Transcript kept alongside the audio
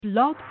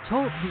Blog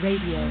Talk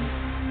Radio.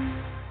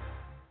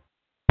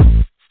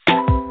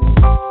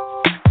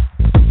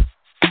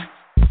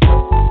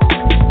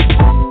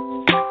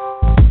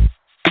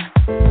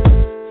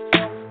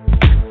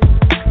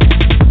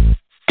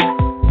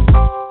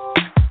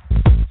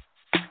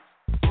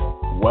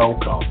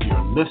 Welcome.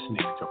 You're listening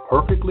to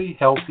Perfectly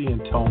Healthy and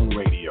Toned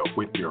Radio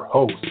with your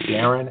host,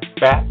 Darren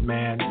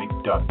Fatman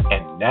McDuck.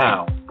 And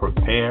now,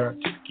 prepare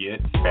to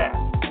get fat.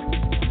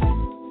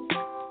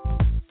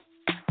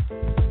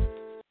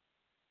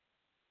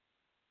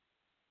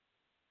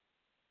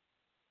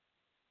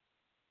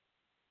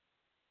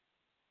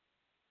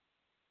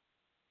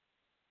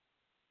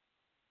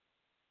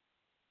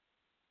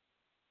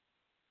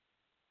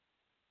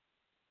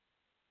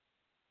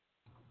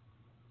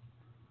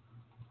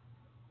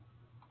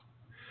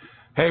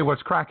 Hey,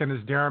 what's cracking?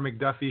 It's Darren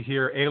McDuffie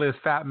here, alias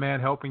Fat Man,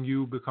 helping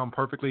you become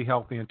perfectly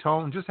healthy and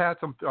toned. Just had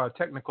some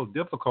technical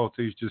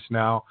difficulties just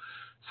now,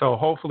 so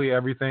hopefully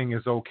everything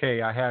is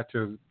okay. I had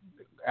to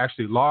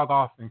actually log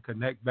off and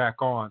connect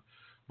back on,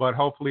 but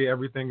hopefully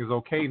everything is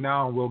okay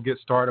now, and we'll get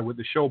started with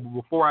the show. But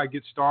before I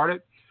get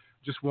started,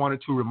 just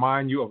wanted to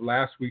remind you of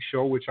last week's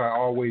show, which I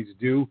always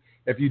do.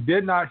 If you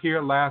did not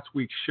hear last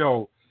week's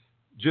show,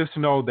 just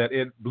know that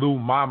it blew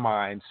my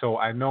mind. So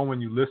I know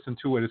when you listen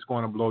to it, it's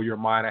going to blow your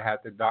mind. I had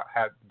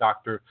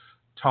Dr.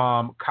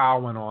 Tom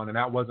Cowan on, and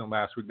that wasn't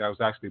last week. That was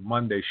actually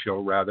Monday's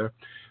show, rather.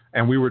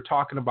 And we were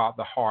talking about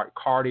the heart,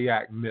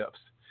 cardiac myths.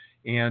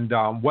 And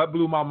what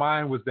blew my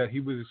mind was that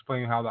he was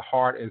explaining how the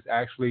heart is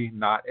actually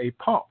not a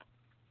pump.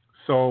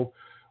 So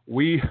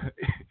we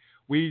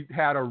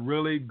had a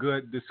really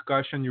good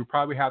discussion. You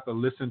probably have to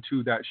listen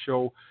to that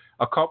show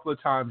a couple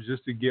of times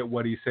just to get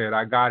what he said.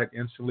 I got it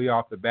instantly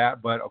off the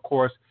bat, but of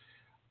course,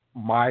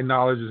 my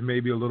knowledge is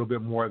maybe a little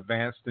bit more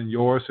advanced than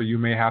yours, so you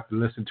may have to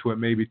listen to it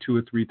maybe 2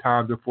 or 3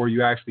 times before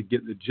you actually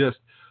get the gist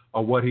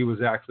of what he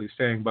was actually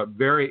saying. But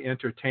very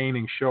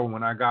entertaining show.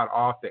 When I got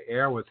off the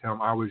air with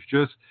him, I was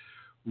just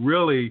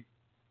really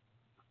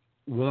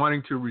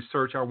wanting to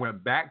research. I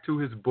went back to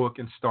his book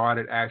and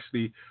started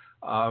actually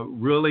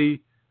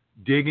really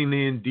digging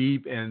in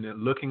deep and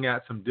looking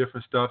at some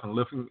different stuff and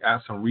looking at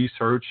some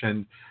research.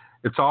 And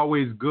it's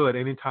always good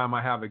anytime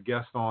I have a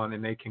guest on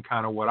and they can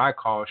kind of what I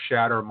call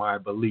shatter my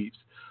beliefs.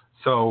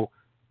 So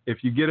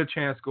if you get a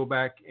chance, go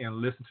back and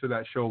listen to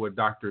that show with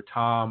Dr.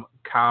 Tom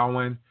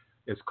Cowan.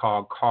 It's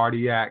called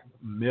Cardiac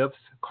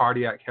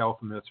Health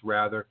Myths,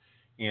 rather.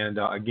 And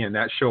again,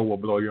 that show will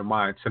blow your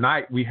mind.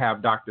 Tonight we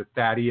have Dr.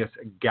 Thaddeus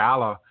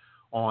Gala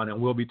on,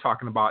 and we'll be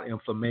talking about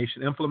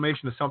inflammation.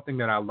 Inflammation is something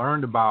that I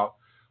learned about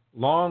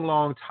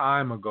long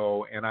time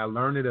ago, and I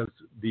learned it as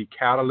the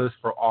catalyst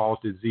for all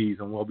disease,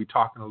 and we'll be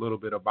talking a little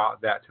bit about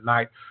that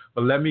tonight.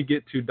 But let me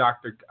get to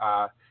Dr.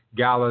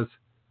 Gala's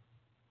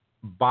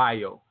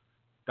bio.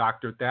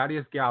 Dr.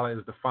 Thaddeus Gala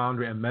is the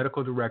founder and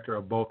medical director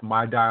of both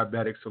My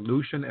Diabetic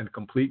Solution and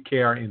Complete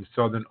Care in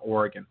Southern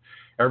Oregon.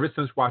 Ever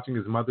since watching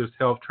his mother's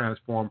health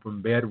transform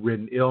from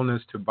bed-ridden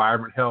illness to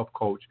vibrant health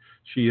coach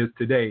she is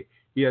today,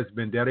 he has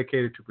been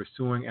dedicated to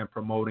pursuing and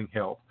promoting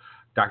health.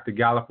 Dr.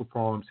 Gala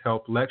performs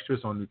health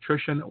lectures on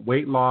nutrition,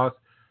 weight loss,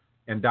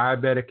 and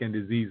diabetic and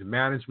disease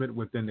management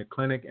within the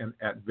clinic and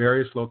at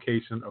various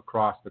locations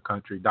across the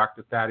country.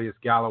 Dr. Thaddeus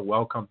Gala,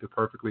 welcome to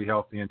Perfectly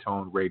Healthy and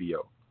Toned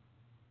Radio.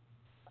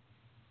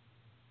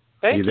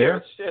 Thank you.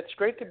 It's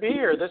great to be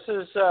here. This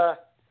is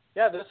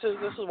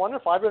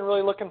wonderful. I've been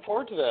really looking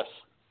forward to this.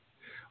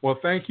 Well,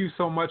 thank you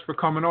so much for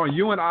coming on.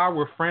 You and I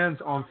were friends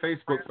on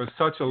Facebook for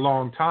such a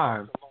long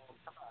time,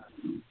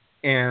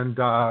 and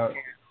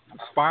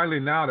finally,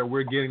 now that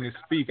we're getting to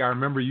speak, I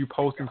remember you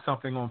posting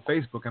something on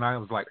Facebook, and I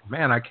was like,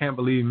 man, I can't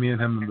believe me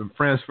and him have been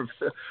friends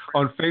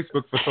on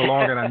Facebook for so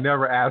long, and I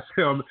never asked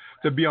him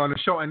to be on the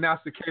show. And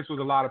that's the case with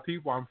a lot of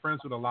people. I'm friends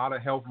with a lot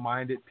of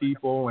health-minded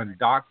people and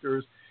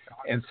doctors,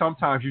 and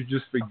sometimes you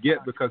just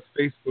forget because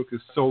Facebook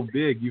is so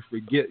big, you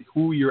forget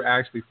who you're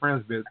actually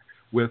friends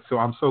with. So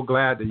I'm so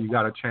glad that you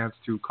got a chance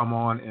to come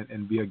on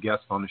and be a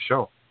guest on the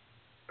show.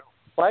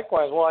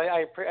 Likewise. Well,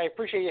 I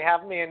appreciate you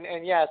having me,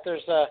 and yes,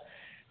 there's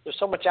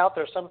so much out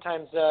there.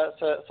 Sometimes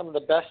some of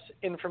the best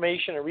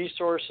information and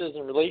resources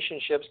and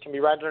relationships can be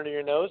right under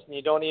your nose, and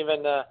you don't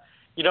even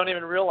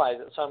realize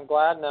it. So I'm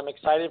glad and I'm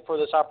excited for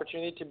this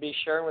opportunity to be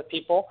sharing with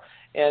people,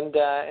 and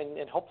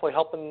hopefully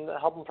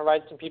helping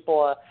provide some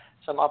people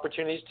some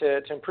opportunities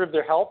to improve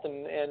their health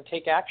and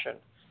take action.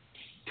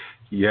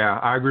 Yeah,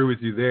 I agree with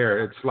you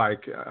there. It's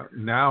like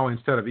now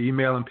instead of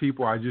emailing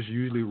people, I just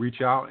usually reach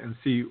out and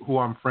see who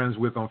I'm friends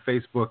with on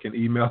Facebook and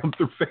email them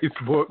through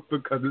Facebook,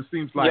 because it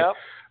seems like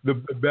the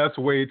best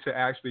way to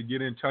actually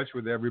get in touch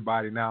with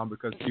everybody now,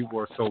 because people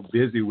are so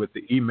busy with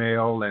the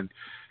email, and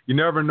you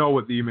never know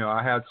with email.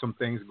 I had some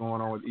things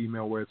going on with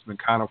email where it's been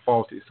kind of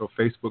faulty, so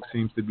Facebook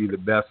seems to be the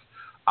best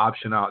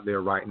option out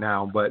there right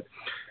now. But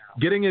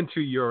getting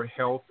into your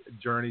health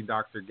journey,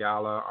 Dr.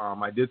 Gala,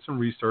 I did some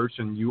research,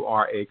 and you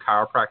are a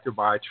chiropractor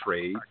by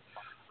trade.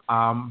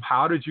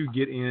 How did you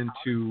get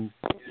into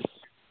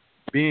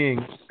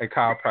being a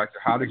chiropractor?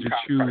 How did you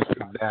choose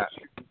that?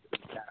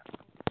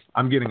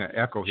 I'm getting an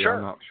echo here. Sure.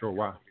 I'm not sure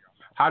why.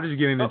 How did you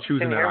get into choosing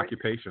can you that hear me?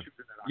 occupation?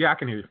 Yeah, I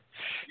can hear you.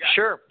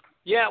 Sure.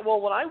 Yeah.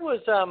 Well, when I was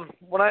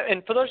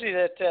and for those of you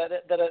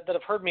that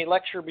have heard me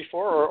lecture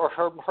before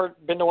or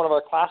been to one of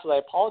our classes, I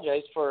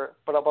apologize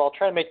but I'll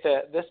try to make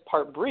this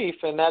part brief.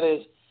 And that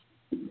is,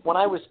 when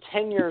I was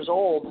 10 years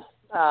old,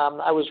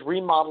 I was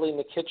remodeling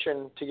the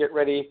kitchen to get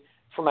ready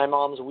for my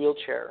mom's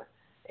wheelchair,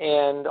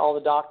 and all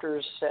the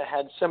doctors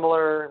had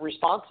similar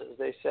responses.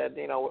 They said,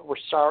 we're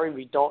sorry,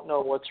 we don't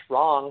know what's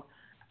wrong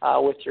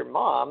with your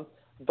mom,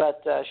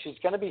 but she's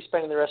going to be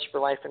spending the rest of her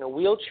life in a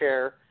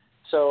wheelchair.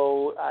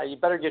 So you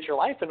better get your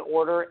life in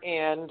order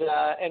and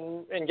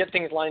get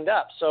things lined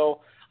up.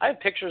 So I have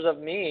pictures of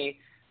me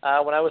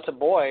when I was a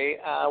boy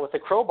with a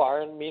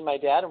crowbar, and me and my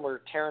dad, and we're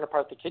tearing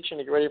apart the kitchen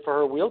to get ready for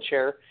her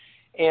wheelchair.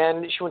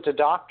 And she went to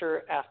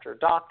doctor after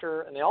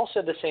doctor, and they all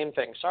said the same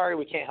thing: sorry,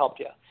 we can't help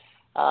you.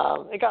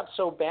 It got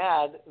so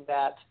bad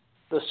that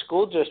the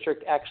school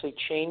district actually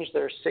changed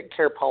their sick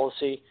care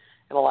policy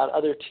and allowed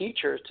other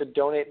teachers to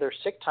donate their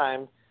sick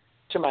time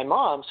to my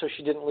mom, so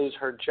she didn't lose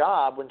her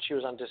job when she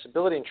was on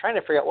disability, and trying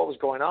to figure out what was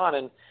going on.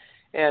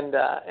 And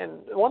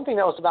one thing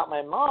that was about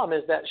my mom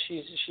is that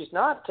she's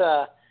not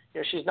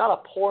she's not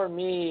a poor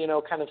me,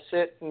 kind of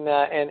sit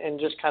and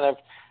just kind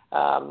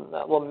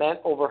of lament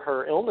over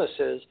her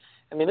illnesses.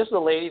 I mean, this is a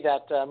lady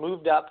that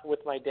moved up with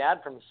my dad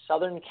from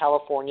Southern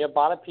California,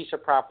 bought a piece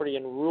of property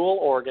in rural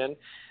Oregon,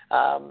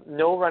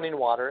 no running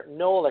water,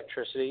 no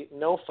electricity,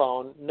 no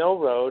phone, no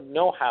road,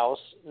 no house,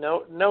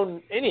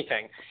 no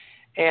anything.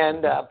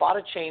 And bought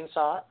a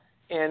chainsaw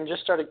and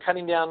just started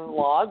cutting down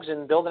logs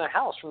and building a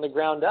house from the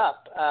ground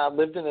up.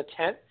 Lived in a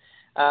tent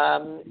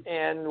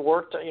and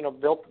worked,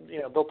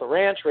 built the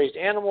ranch, raised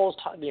animals,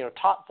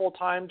 taught full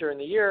time during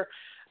the year.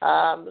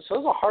 So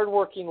it was a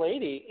hardworking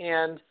lady,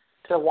 and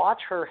to watch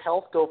her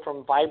health go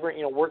from vibrant,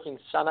 working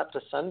sun up to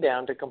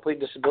sundown to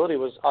complete disability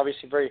was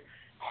obviously very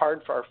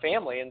hard for our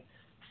family. And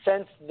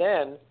since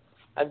then,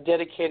 I've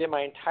dedicated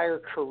my entire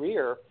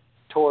career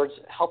towards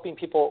helping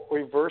people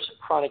reverse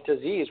chronic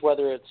disease,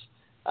 whether it's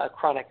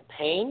chronic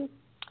pain,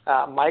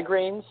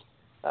 migraines,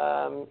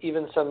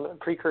 even some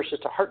precursors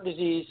to heart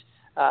disease,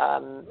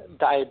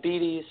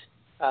 diabetes,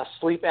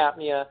 sleep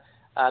apnea,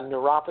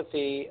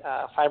 neuropathy,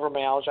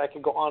 fibromyalgia. I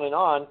could go on and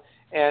on.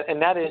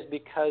 And that is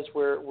because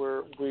we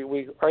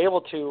are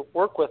able to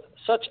work with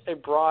such a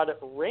broad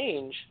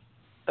range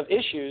of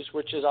issues,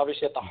 which is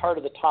obviously at the heart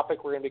of the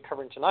topic we're going to be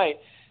covering tonight.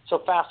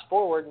 So fast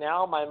forward,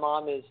 now my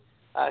mom is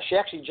she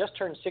actually just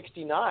turned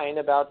 69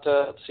 about,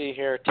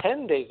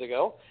 10 days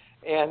ago,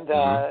 and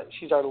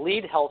she's our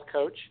lead health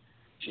coach.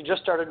 She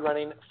just started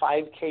running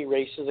 5K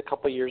races a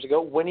couple of years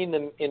ago, winning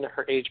them in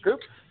her age group.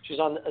 She's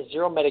on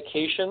 0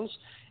 medications,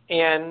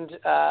 and,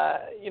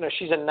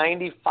 she's a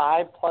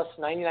 95 plus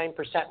 99%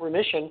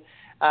 remission.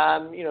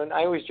 And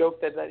I always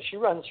joke that she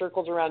runs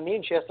circles around me,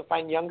 and she has to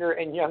find younger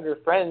and younger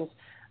friends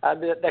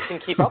that can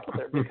keep up with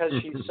her because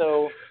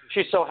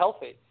she's so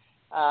healthy.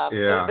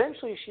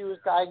 Eventually, she was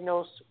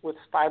diagnosed with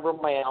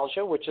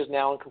fibromyalgia, which is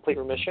now in complete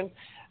remission,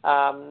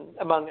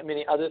 among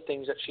many other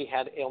things that she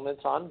had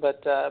ailments on.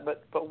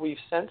 But we've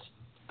since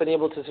been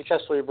able to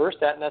successfully reverse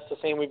that, and that's the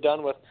same we've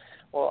done with,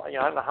 I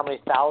don't know how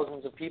many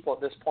thousands of people at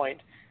this point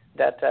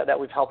that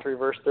we've helped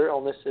reverse their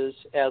illnesses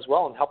as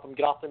well and help them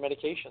get off their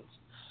medications.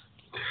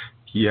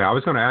 Yeah, I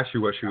was going to ask you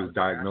what she was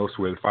diagnosed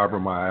with.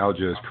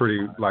 Fibromyalgia is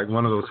pretty like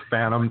one of those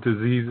phantom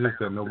diseases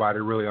that nobody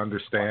really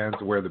understands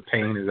where the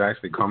pain is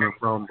actually coming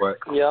from. But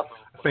yep.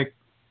 I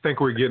think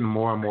we're getting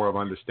more and more of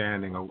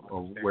understanding of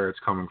where it's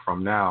coming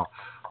from now.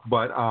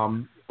 But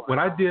when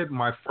I did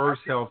my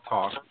first health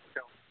talk,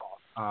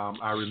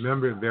 I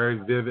remember it very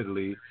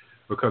vividly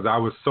because I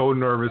was so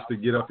nervous to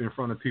get up in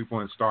front of people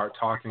and start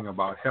talking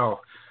about health.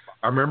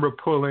 I remember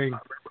pulling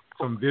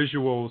some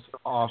visuals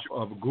off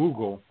of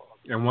Google.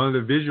 And one of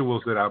the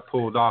visuals that I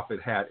pulled off,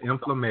 it had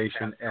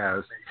inflammation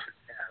as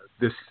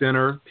the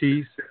center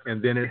piece,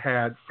 and then it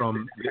had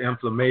from the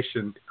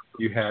inflammation,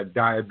 you had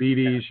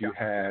diabetes, you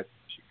had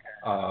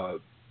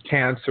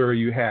cancer,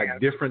 you had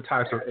different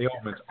types of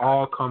ailments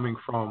all coming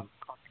from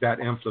that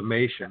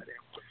inflammation.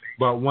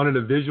 But one of the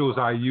visuals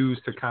I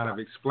used to kind of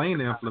explain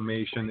the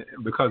inflammation,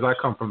 because I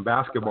come from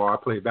basketball, I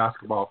played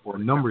basketball for a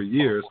number of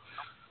years,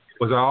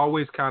 was I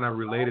always kind of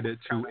related it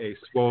to a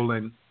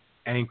swollen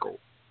ankle.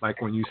 Like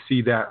when you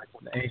see that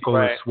the ankle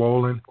is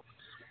swollen.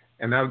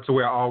 And that's the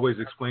way I always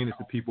explain it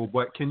to people.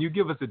 But can you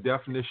give us a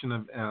definition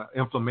of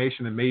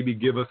inflammation and maybe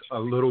give us a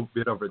little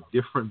bit of a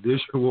different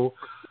visual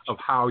of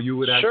how you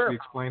would actually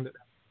explain it?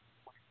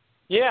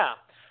 Yeah.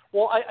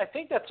 Well, I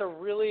think that's a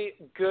really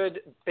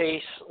good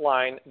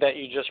baseline that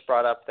you just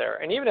brought up there.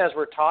 And even as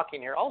we're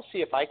talking here, I'll see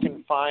if I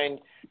can find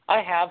 –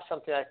 I have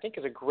something I think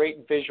is a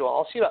great visual.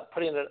 I'll see about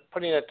putting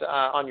it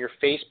on your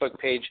Facebook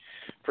page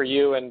for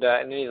you and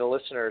any of the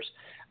listeners.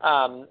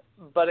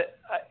 But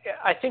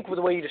I think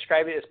the way you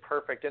describe it is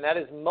perfect, and that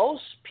is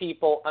most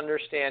people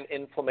understand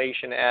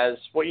inflammation as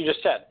what you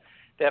just said.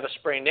 They have a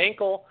sprained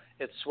ankle,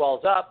 it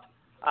swells up,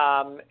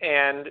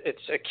 and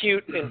it's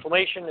acute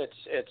inflammation.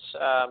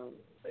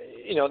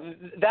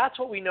 That's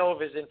what we know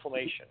of as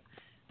inflammation.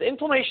 The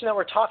inflammation that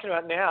we're talking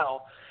about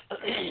now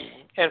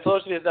And for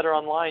those of you that are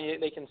online,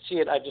 they can see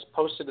it. I just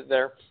posted it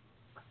there.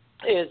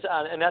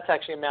 And that's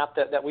actually a map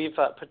that we've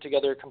put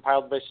together,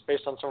 compiled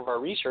based on some of our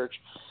research.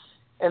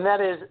 And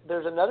that is,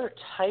 there's another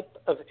type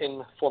of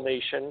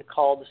inflammation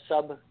called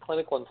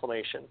subclinical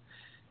inflammation.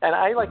 And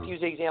I like to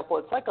use the example.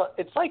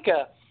 It's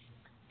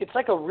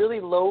like a really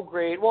low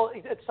grade. Well,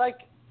 it's like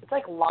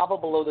lava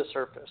below the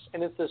surface,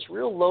 and it's this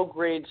real low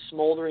grade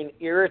smoldering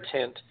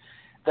irritant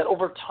that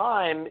over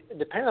time,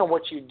 depending on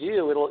what you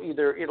do, it'll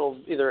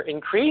either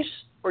increase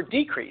or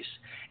decrease.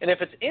 And if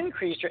it's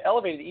increased or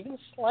elevated even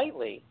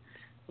slightly,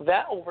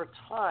 that over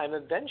time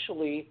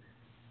eventually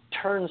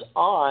turns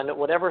on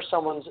whatever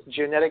someone's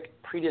genetic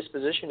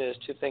predisposition is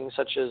to things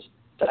such as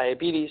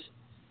diabetes,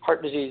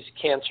 heart disease,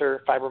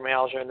 cancer,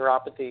 fibromyalgia,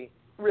 neuropathy,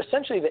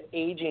 essentially the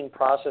aging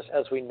process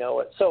as we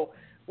know it. So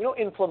we know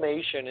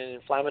inflammation and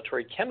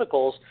inflammatory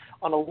chemicals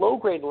on a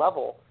low-grade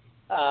level.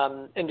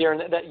 And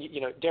Darren,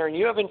 Darren,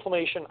 you have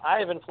inflammation, I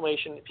have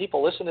inflammation,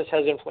 people listening to this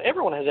has inflammation,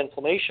 everyone has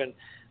inflammation,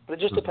 but it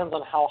just depends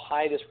on how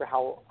high it is for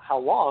how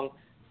long,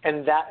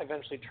 and that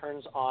eventually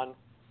turns on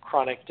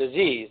chronic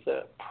disease.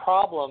 The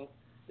problem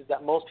is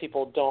that most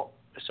people don't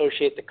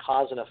associate the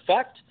cause and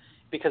effect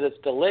because it's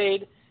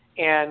delayed,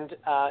 and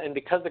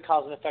because the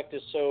cause and effect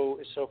is so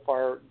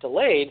far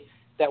delayed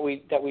that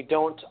we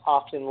don't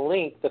often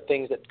link the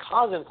things that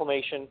cause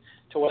inflammation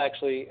to what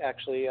actually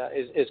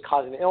is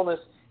causing the illness,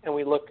 and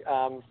we look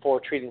for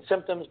treating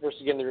symptoms versus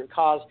getting the root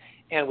cause,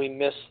 and we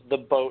miss the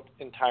boat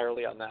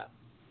entirely on that.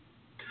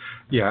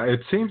 Yeah, it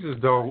seems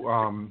as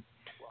though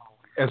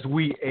as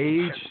we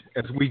age,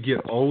 as we get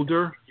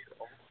older,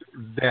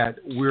 that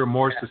we're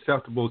more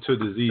susceptible to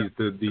disease.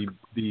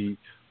 The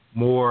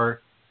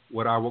more,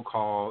 what I would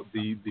call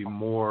the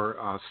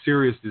more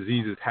serious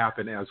diseases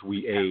happen as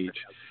we age.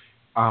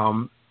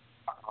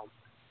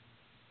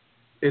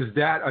 Is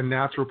that a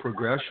natural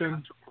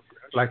progression?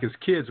 Like as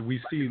kids, we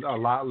see a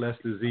lot less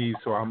disease,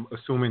 so I'm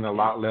assuming a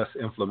lot less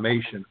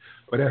inflammation.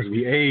 But as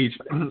we age,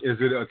 is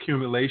it an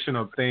accumulation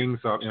of things,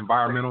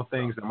 environmental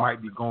things that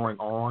might be going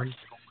on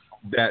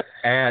that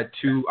add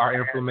to our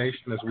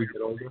inflammation as we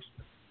get older?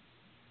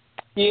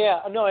 Yeah,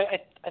 no,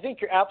 I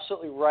think you're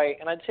absolutely right.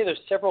 And I'd say there's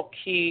several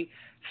key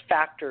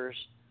factors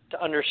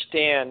to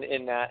understand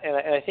in that. And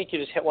I think you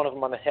just hit one of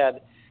them on the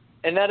head.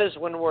 And that is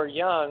when we're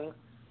young,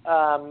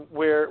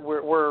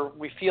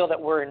 we feel that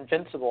we're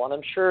invincible. And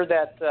I'm sure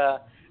that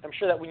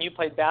when you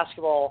played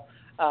basketball,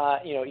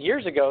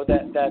 years ago,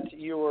 that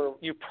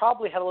you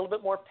probably had a little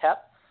bit more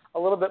pep, a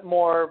little bit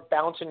more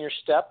bounce in your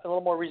step, and a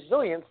little more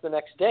resilience the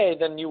next day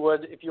than you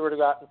would if you were to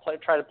go out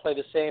and try to play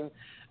the same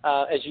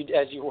as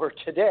you were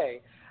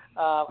today.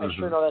 I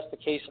sure know that's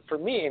the case for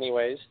me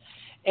anyways.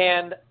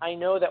 And I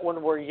know that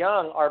when we're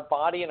young, our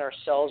body and our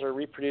cells are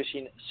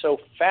reproducing so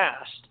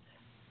fast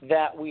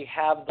that we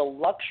have the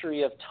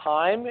luxury of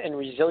time and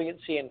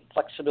resiliency and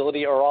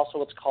flexibility, or also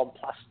what's called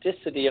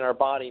plasticity in our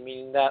body,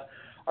 meaning that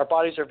our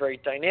bodies are very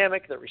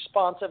dynamic, they're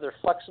responsive, they're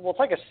flexible. It's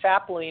like a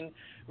sapling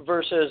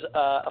versus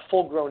a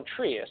full-grown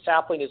tree. A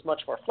sapling is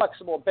much more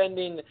flexible,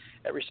 bending,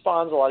 it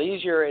responds a lot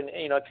easier, and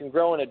it can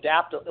grow and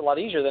adapt a lot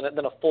easier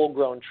than a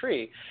full-grown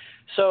tree.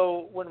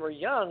 So when we're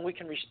young, we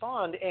can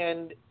respond,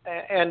 and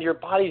your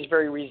body's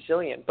very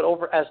resilient. But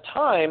as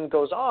time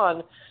goes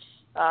on,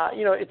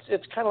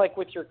 it's kind of like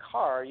with your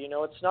car.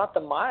 It's not the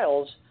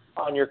miles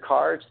on your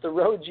car, it's the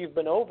roads you've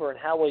been over and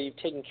how well you've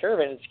taken care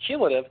of it. And it's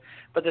cumulative.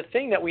 But the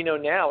thing that we know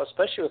now,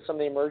 especially with some of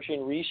the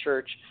emerging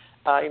research,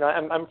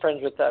 I'm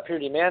friends with Peter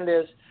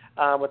Diamandis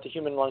with the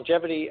human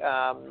longevity,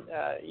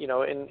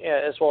 and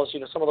as well as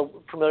some of the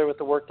familiar with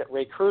the work that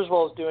Ray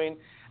Kurzweil is doing.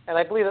 And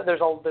I believe that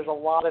there's a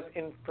lot of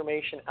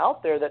information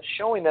out there that's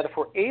showing that if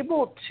we're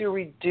able to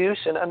reduce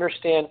and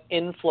understand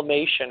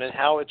inflammation and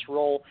how its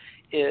role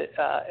is,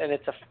 and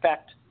its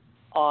effect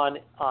on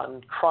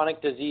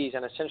chronic disease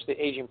and essentially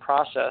the aging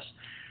process,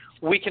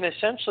 we can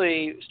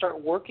essentially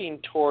start working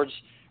towards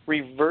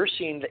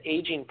reversing the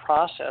aging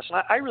process.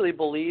 And I really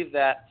believe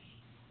that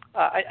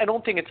I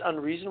don't think it's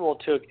unreasonable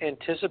to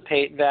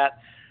anticipate that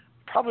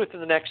probably within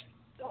the next,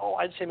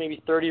 I'd say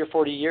maybe 30 or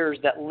 40 years,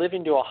 that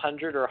living to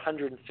 100 or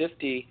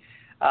 150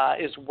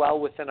 is well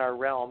within our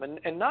realm.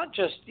 And not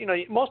just,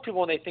 most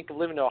people when they think of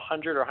living to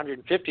 100 or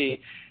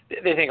 150,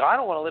 they think, I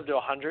don't want to live to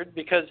 100,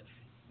 because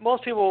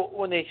most people,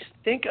 when they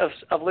think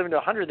of living to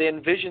 100, they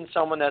envision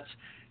someone that's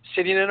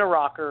sitting in a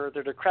rocker,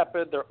 they're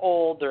decrepit, they're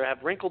old, they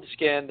have wrinkled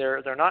skin,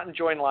 they're not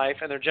enjoying life,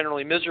 and they're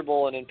generally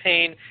miserable and in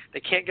pain,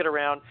 they can't get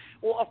around.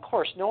 Well, of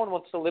course, no one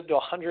wants to live to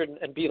 100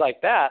 and be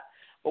like that,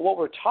 but what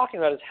we're talking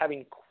about is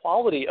having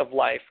quality of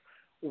life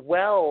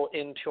well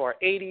into our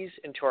 80s,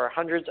 into our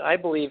 100s. I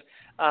believe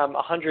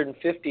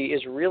 150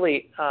 is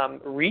really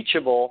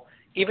reachable,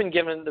 even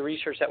given the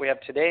research that we have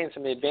today and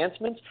some of the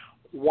advancements.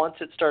 Once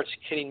it starts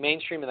hitting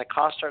mainstream and the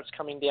cost starts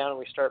coming down and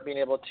we start being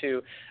able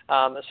to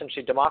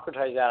essentially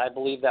democratize that, I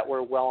believe that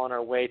we're well on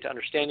our way to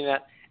understanding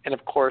that. And,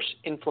 of course,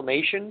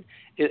 inflammation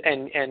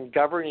and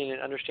governing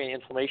and understanding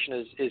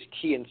inflammation is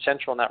key and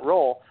central in that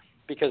role,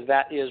 because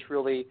that is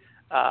really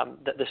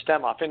the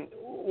stem off. And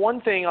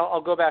one thing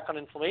I'll go back on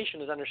inflammation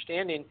is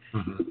understanding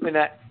in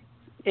that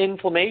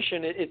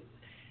inflammation,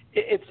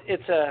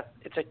 it's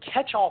a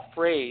catch-all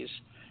phrase.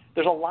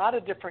 There's a lot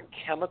of different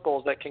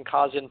chemicals that can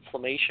cause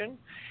inflammation,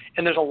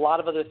 and there's a lot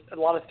of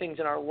things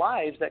in our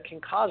lives that can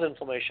cause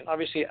inflammation.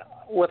 Obviously,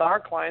 with our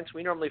clients,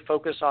 we normally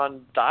focus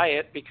on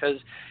diet because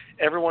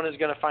everyone is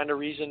going to find a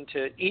reason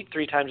to eat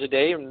 3 times a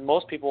day, and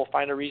most people will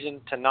find a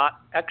reason to not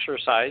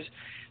exercise.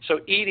 So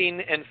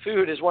eating and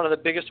food is one of the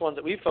biggest ones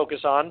that we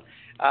focus on.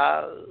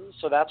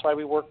 So that's why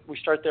we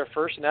start there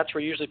first, and that's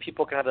where usually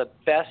people can have the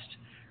best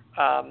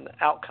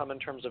outcome in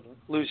terms of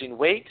losing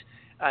weight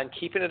and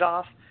keeping it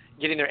off,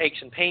 getting their aches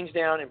and pains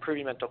down,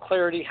 improving mental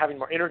clarity, having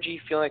more energy,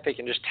 feeling like they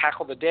can just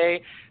tackle the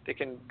day. They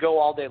can go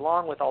all day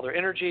long with all their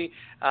energy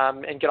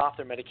and get off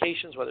their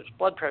medications, whether it's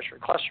blood pressure,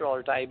 cholesterol,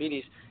 or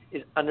diabetes,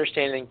 is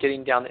understanding and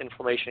getting down the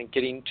inflammation and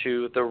getting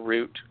to the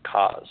root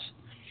cause.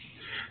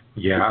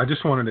 Yeah, I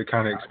just wanted to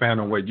kind of expand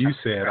on what you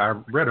said. I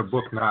read a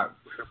book not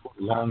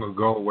long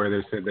ago where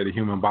they said that the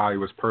human body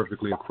was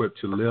perfectly equipped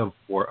to live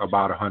for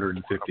about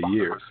 150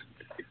 years.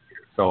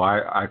 So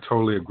I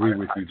totally agree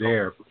with you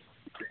there.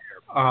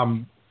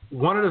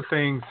 One of the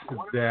things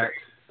that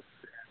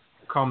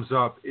comes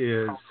up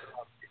is,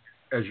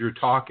 as you're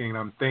talking,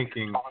 I'm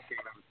thinking,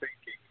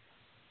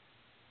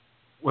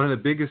 one of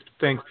the biggest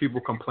things people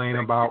complain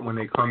about when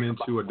they come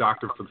into a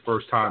doctor for the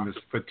first time is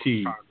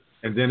fatigue,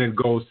 and then it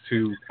goes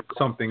to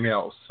something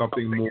else,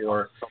 something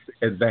more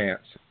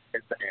advanced.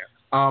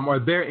 Are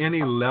there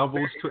any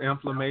levels to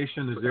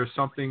inflammation? Is there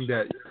something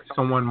that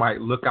someone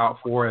might look out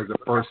for as a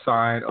first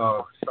sign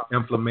of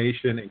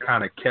inflammation and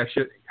kind of catch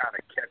it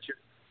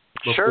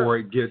before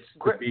it gets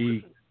to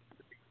be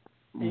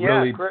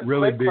really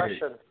great big?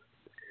 Question.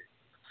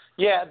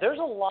 Yeah, there's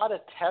a lot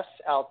of tests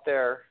out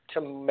there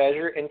to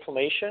measure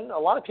inflammation. A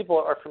lot of people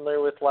are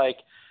familiar with like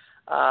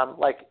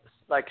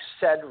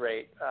SED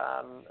rate,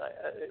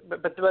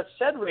 but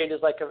SED rate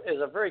is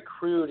a very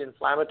crude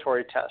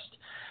inflammatory test.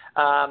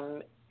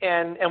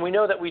 And we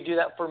know that we do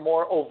that for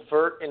more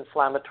overt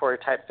inflammatory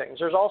type things.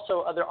 There's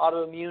also other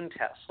autoimmune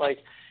tests, like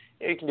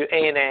you can do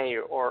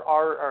ANA or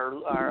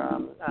RF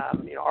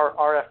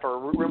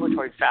or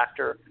rheumatoid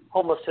factor,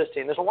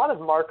 homocysteine. There's a lot of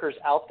markers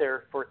out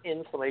there for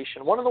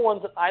inflammation. One of the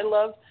ones that I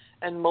love,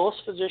 and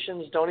most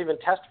physicians don't even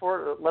test for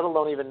it, or let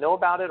alone even know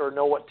about it or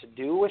know what to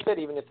do with it,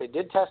 even if they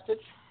did test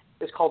it,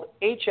 is called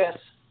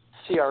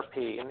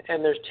HSCRP.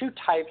 And there's 2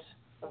 types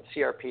of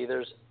CRP.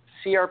 There's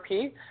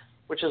CRP,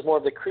 which is more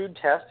of the crude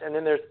test, and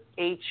then there's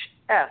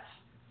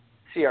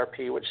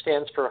HSCRP, which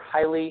stands for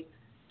highly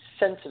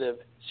sensitive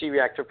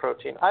C-reactive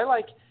protein. I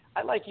like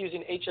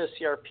using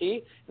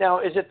HSCRP. Now,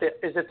 is it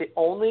the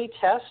only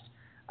test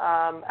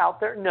out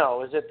there?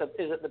 No. Is it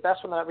the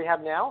best one that we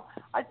have now?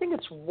 I think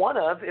it's one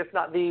of, if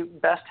not the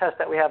best test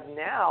that we have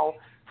now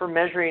for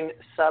measuring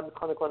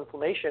subclinical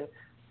inflammation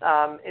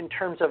in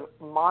terms of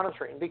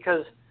monitoring,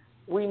 because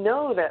we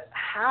know that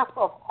half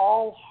of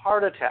all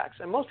heart attacks,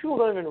 and most people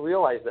don't even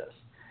realize this,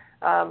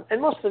 and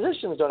most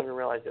physicians don't even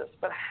realize this,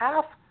 but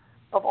half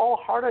of all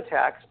heart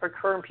attacks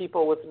occur in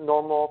people with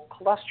normal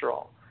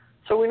cholesterol.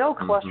 So we know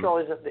cholesterol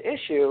isn't the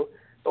issue,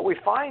 but we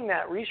find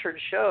that research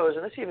shows,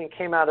 and this even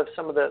came out of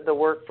some of the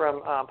work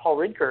from Paul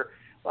Ridker,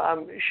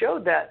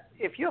 showed that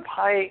if you have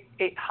high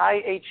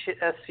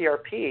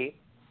HSCRP,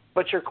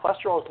 but your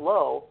cholesterol is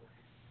low,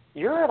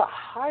 you're at a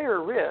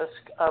higher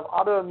risk of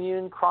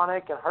autoimmune,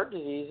 chronic, and heart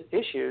disease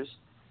issues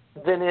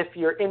than if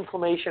your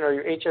inflammation or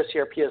your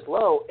HSCRP is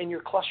low and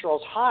your cholesterol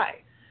is high.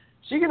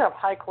 So you can have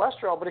high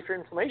cholesterol, but if your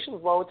inflammation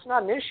is low, it's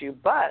not an issue.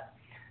 But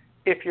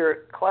if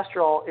your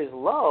cholesterol is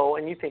low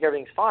and you think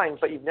everything's fine,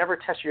 but you've never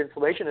tested your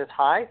inflammation and it's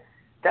high,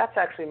 that's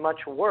actually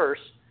much worse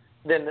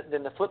than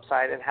the flip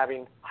side and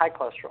having high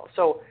cholesterol.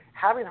 So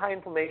having high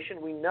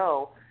inflammation, we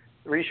know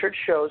research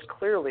shows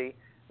clearly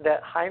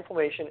that high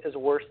inflammation is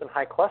worse than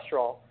high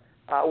cholesterol,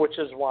 which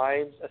is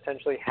why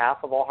essentially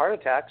half of all heart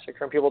attacks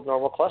occur in people with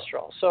normal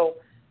cholesterol. So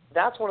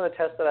that's one of the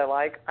tests that I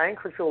like. I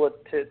encourage people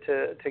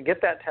to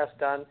get that test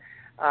done.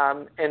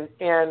 And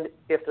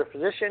if their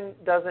physician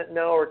doesn't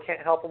know or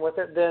can't help them with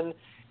it, then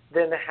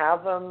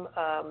have them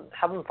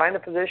find a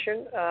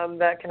physician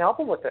that can help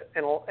them with it,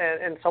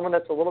 and someone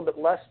that's a little bit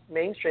less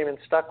mainstream and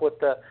stuck with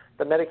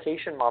the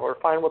medication model, or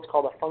find what's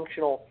called a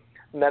functional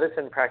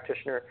medicine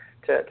practitioner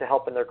to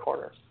help in their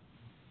corner.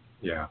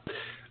 Yeah.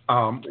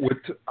 With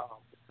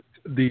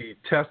the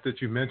test that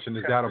you mentioned,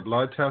 is that a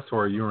blood test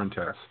or a urine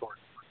test?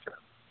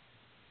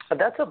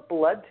 That's a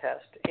blood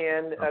test,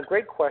 and a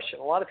great question.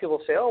 A lot of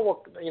people say, "Oh,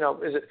 well,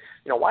 is it?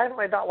 Why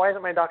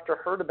hasn't my doctor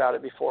heard about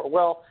it before?"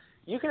 Well,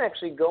 you can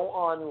actually go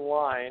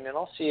online, and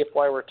I'll see if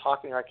while we're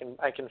talking I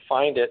can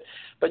find it.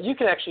 But you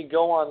can actually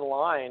go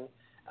online,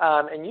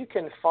 and you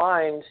can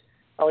find.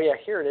 Oh yeah,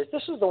 here it is.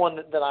 This is the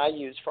one that I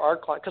use for our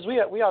client, because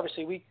we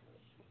obviously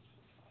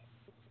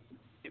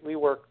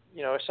work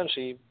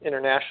essentially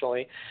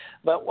internationally,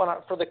 but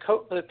for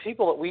the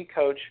people that we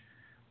coach,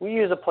 we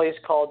use a place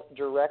called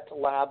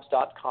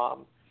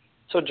directlabs.com.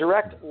 So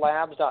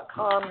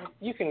directlabs.com,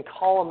 you can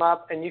call them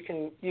up and you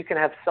can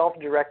have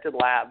self-directed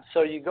labs.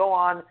 So you go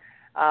on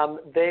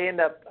They end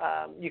up,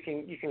 you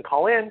can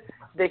call in.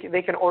 They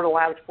can order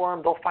labs for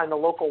them. They'll find the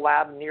local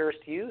lab nearest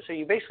to you. So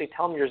you basically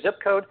tell them your zip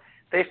code.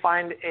 They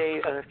find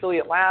an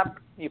affiliate lab.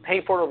 You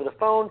pay for it over the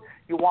phone.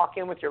 You walk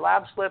in with your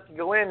lab slip. You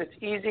go in. It's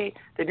easy.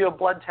 They do a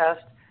blood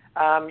test.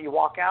 You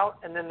walk out,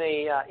 and then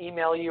they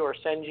email you or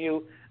send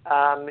you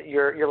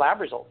your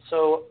lab results.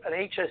 So an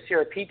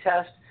HSCRP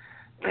test,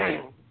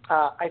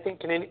 I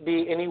think, can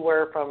be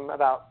anywhere from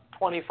about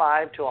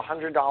 $25 to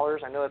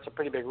 $100. I know that's a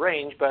pretty big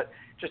range, but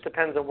it just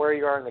depends on where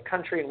you are in the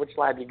country and which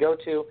lab you go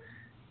to.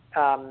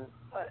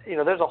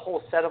 There's a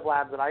whole set of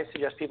labs that I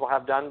suggest people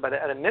have done, but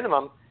at a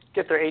minimum,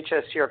 get their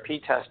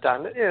HSCRP test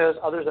done. There's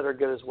others that are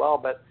good as well,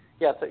 but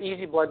yeah, it's an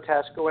easy blood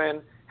test. Go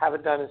in, have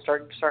it done, and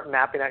start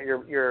mapping out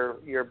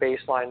your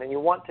baseline. And you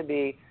want to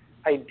be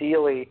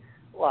ideally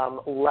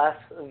less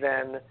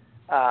than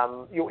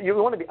you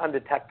want to be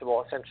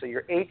undetectable. Essentially,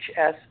 your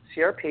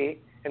HSCRP,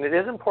 and it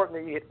is important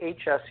that you get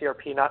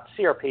HSCRP, not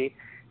CRP,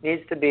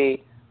 needs to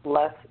be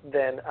less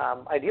than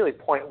ideally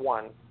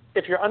 0.1.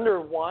 If you're under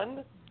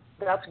 1,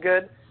 that's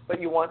good, but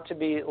you want to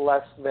be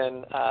less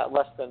than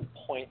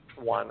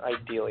 0.1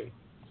 ideally.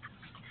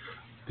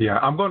 Yeah,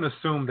 I'm going to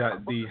assume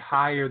that the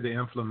higher the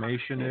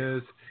inflammation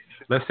is,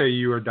 let's say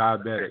you are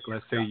diabetic,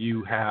 let's say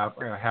you have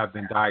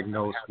been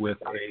diagnosed with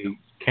a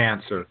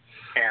cancer.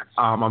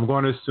 I'm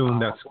going to assume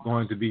that's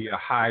going to be a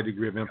high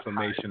degree of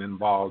inflammation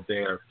involved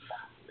there.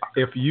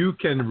 If you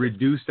can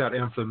reduce that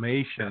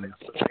inflammation,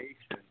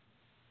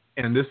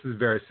 and this is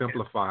very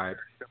simplified,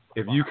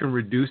 if you can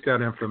reduce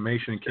that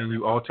inflammation, can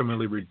you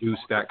ultimately reduce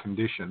that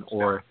condition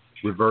or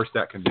reverse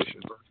that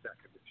condition?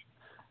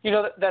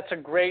 That's a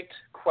great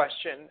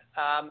question,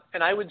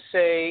 and I would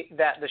say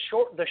that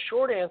the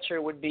short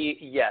answer would be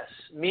yes,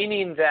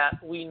 meaning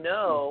that we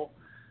know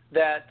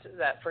that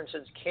for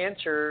instance,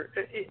 cancer,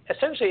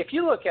 essentially, if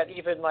you look at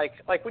even like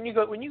when you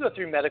go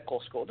through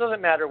medical school, it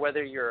doesn't matter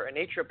whether you're a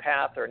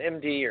naturopath or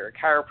an MD or a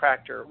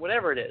chiropractor,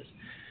 whatever it is.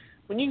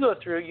 When you go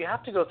through, you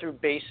have to go through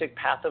basic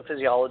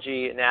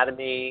pathophysiology,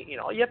 anatomy.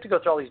 You have to go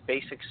through all these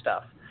basic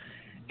stuff.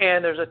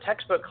 And there's a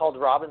textbook called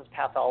Robbins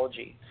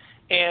Pathology.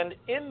 And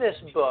in this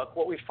book,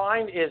 what we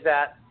find is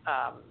that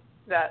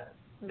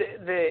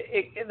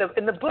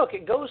in the book,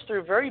 it goes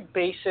through very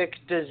basic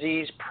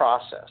disease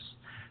process.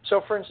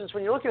 So, for instance,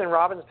 when you're looking in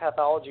Robbins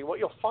Pathology, what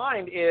you'll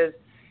find is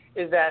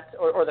that,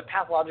 or the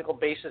pathological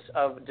basis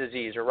of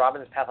disease, or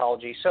Robbins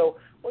Pathology. So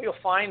what you'll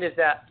find is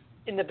that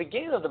in the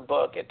beginning of the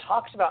book, it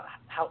talks about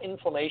how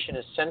inflammation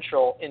is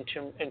central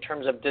in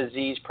terms of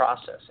disease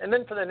process. And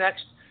then for the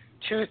next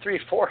 200,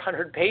 300,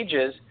 400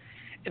 pages,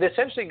 it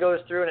essentially goes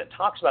through and it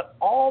talks about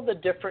all the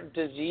different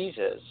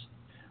diseases,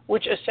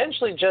 which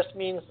essentially just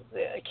means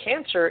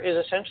cancer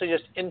is essentially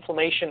just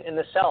inflammation in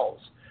the cells.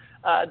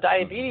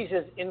 Diabetes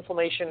is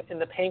inflammation in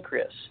the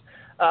pancreas.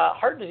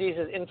 Heart disease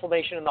is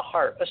inflammation in the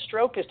heart. A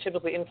stroke is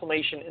typically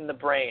inflammation in the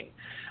brain.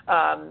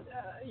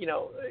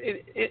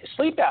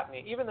 Sleep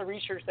apnea, even the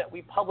research that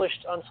we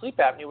published on sleep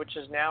apnea, which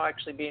is now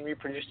actually being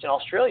reproduced in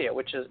Australia,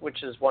 which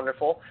is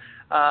wonderful.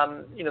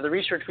 The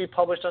research we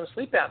published on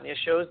sleep apnea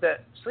shows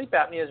that sleep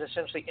apnea is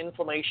essentially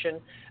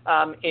inflammation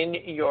in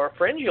your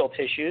pharyngeal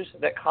tissues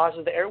that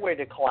causes the airway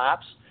to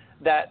collapse,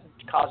 that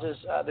causes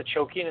the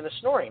choking and the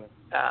snoring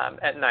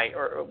at night,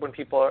 or when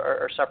people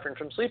are suffering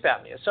from sleep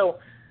apnea. So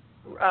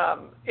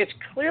it's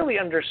clearly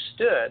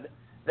understood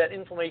that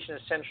inflammation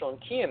is central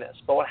and key in this.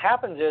 But what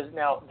happens is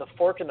now the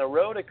fork in the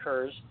road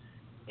occurs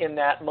in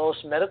that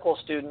most medical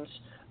students,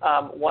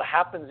 what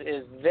happens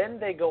is then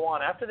they go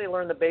on, after they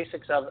learn the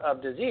basics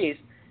of disease,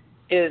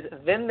 is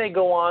then they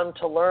go on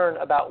to learn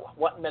about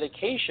what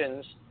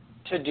medications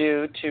to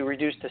do to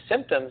reduce the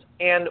symptoms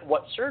and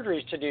what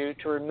surgeries to do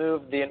to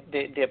remove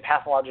the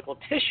pathological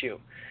tissue.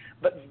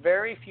 But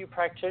very few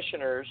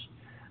practitioners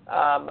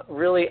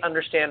really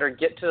understand or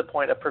get to the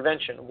point of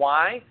prevention.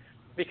 Why?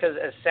 Because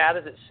as sad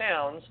as it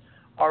sounds,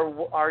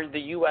 the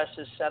U.S.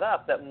 is set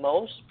up that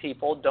most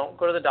people don't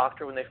go to the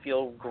doctor when they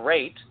feel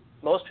great.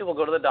 Most people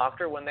go to the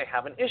doctor when they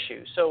have an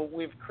issue. So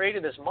we've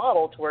created this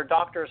model to where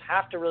doctors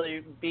have to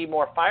really be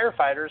more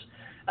firefighters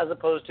as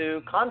opposed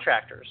to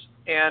contractors.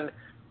 And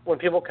when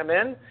people come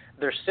in,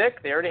 they're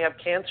sick, they already have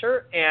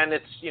cancer, and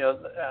it's they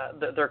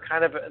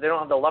don't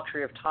have the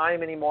luxury of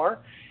time anymore.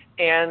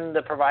 And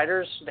the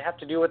providers, they have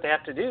to do what they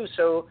have to do.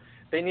 So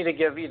they need to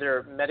give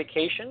either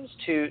medications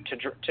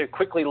to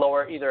quickly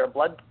lower either a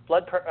blood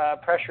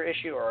pressure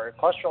issue or a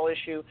cholesterol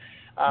issue,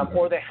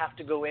 or they have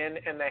to go in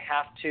and they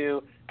have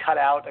to cut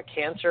out a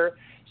cancer.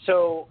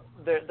 So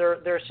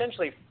they're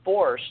essentially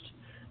forced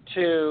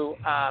to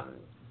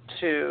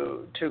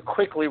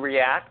quickly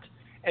react.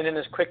 And in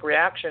this quick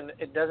reaction,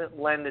 it doesn't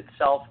lend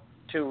itself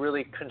to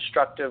really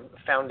constructive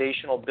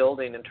foundational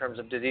building in terms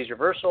of disease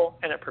reversal,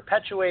 and it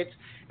perpetuates.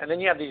 And then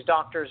you have these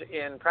doctors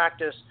in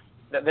practice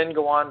that then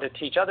go on to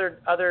teach other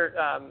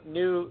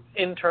new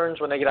interns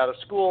when they get out of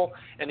school,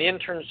 and the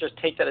interns just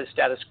take that as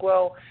status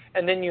quo.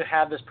 And then you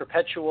have this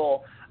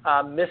perpetual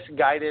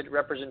misguided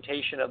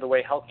representation of the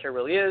way healthcare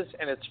really is,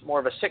 and it's more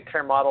of a sick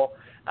care model.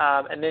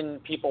 And then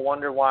people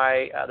wonder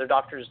why their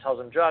doctor just tells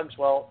them drugs.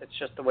 Well, it's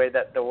just the way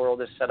that the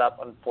world is set up,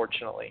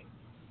 unfortunately.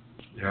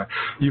 Yeah,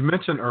 you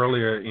mentioned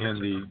earlier in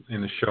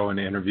the show, in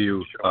the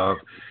interview, of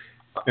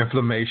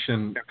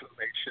inflammation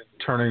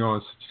turning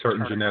on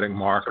certain genetic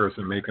markers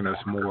and making us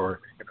more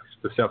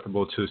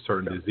susceptible to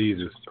certain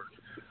diseases.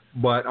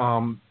 But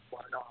I'm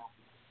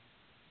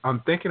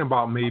thinking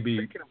about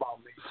maybe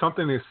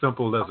something as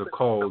simple as a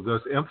cold.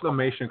 Does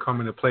inflammation come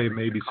into play,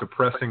 maybe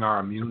suppressing our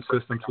immune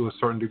system to a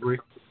certain degree?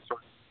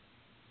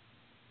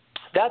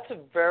 That's a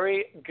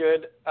very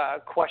good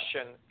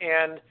question,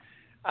 and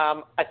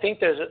I think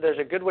there's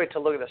a good way to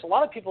look at this. A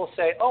lot of people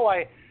say, "Oh,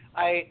 I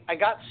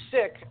got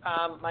sick.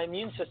 My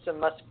immune system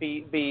must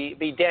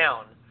be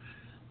down."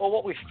 Well,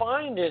 what we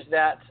find is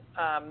that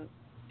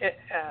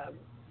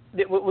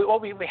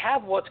we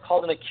have what's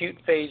called an acute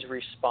phase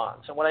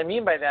response, and what I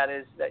mean by that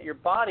is that your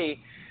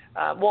body.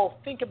 Well,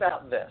 think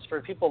about this for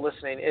people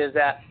listening: is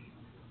that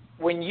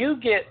when you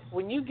get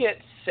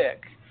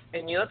sick,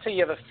 and let's say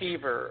you have a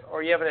fever,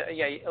 or you have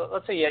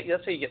let's say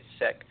you get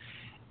sick,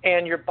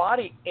 and your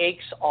body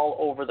aches all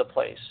over the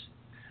place.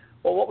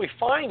 Well, what we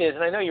find is,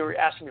 and I know you were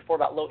asking before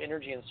about low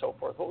energy and so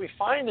forth. What we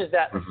find is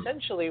that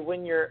essentially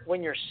when you're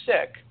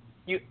sick,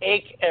 you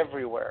ache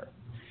everywhere,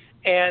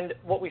 and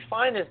what we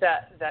find is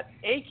that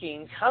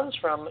aching comes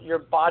from your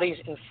body's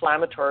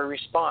inflammatory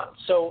response.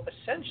 So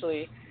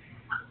essentially,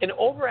 an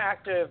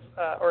overactive,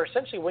 or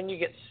essentially when you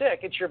get sick,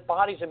 it's your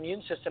body's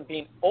immune system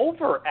being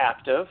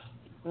overactive,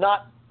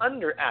 not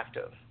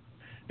underactive.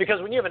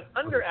 Because when you have an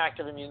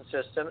underactive immune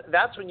system,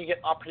 that's when you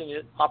get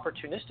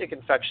opportunistic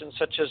infections,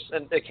 such as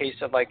in the case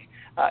of like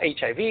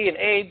HIV and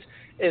AIDS,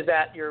 is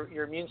that your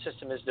immune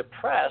system is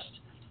depressed,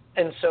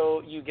 and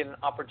so you get an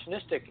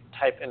opportunistic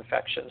type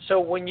infection. So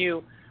when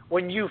you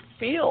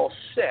feel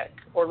sick,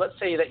 or let's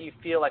say that you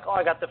feel like, oh,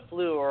 I got the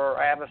flu, or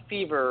I have a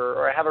fever,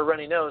 or I have a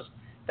runny nose,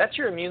 that's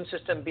your immune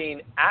system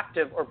being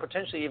active or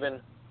potentially even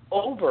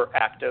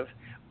overactive,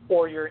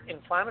 or your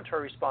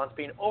inflammatory response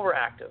being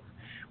overactive,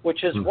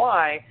 which is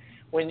why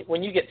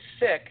when you get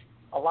sick,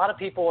 a lot of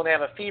people, when they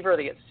have a fever,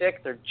 they get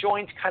sick, their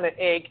joints kind of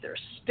ache, they're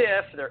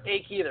stiff, they're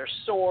achy, they're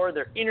sore,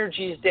 their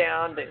energy's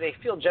down, they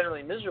feel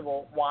generally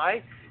miserable.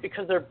 Why?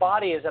 Because their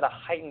body is at a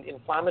heightened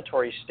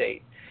inflammatory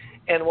state.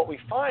 And what we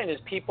find is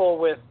people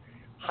with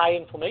high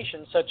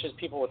inflammation, such as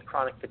people with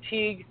chronic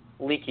fatigue,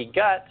 leaky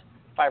gut,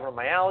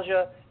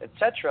 fibromyalgia,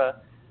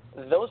 etc.,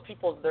 those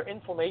people, their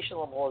inflammation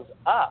level is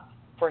up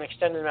for an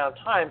extended amount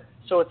of time.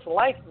 So it's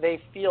like they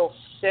feel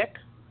sick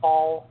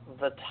all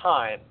the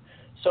time.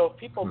 So if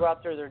people go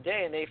out through their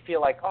day and they feel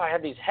like, oh, I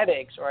have these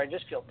headaches, or I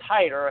just feel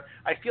tight, or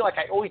I feel like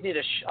I always need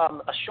a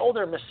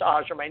shoulder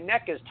massage, or my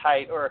neck is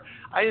tight, or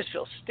I just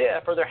feel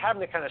stiff, or they're having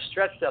to kind of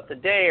stretch throughout the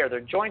day, or their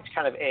joints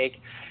kind of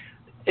ache,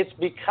 it's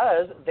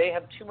because they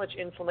have too much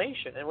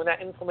inflammation. And when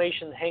that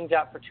inflammation hangs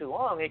out for too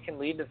long, it can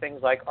lead to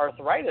things like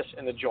arthritis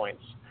in the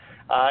joints.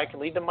 It can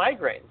lead to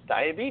migraines,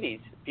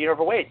 diabetes, being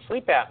overweight,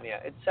 sleep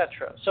apnea,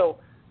 etc. So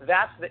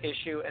that's the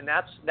issue, and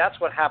that's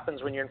what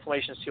happens when your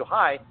inflammation is too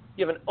high.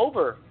 You have an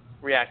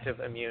overreactive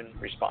immune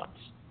response.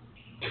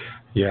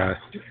 Yeah.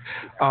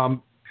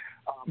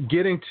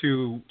 Getting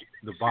to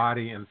the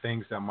body and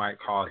things that might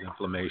cause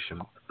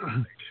inflammation.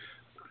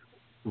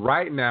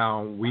 Right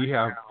now,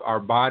 our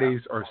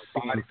bodies are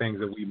seeing things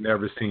that we've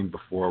never seen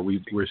before.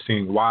 We're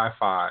seeing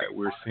Wi-Fi.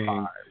 We're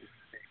seeing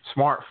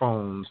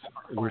smartphones.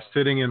 We're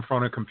sitting in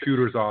front of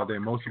computers all day.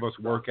 Most of us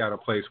work at a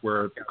place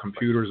where the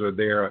computers are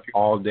there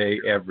all day,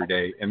 every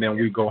day. And then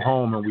we go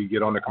home and we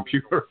get on the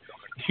computer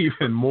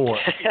even more.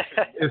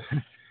 Is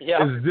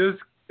this,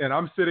 and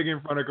I'm sitting in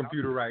front of a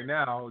computer right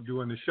now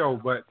doing the show,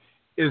 but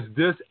is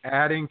this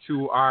adding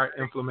to our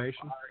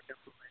inflammation?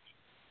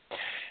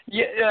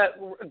 Yeah,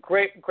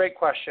 great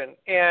question,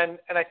 and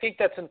I think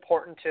that's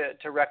important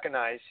to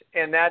recognize,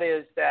 and that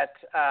is that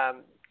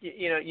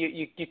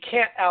you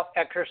can't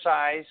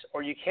out-exercise,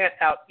 or you can't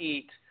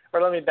out-eat,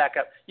 or let me back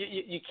up.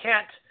 You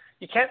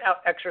can't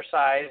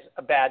out-exercise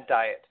a bad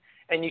diet,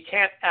 and you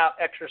can't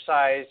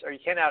out-exercise, or you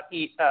can't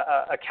out-eat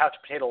a couch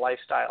potato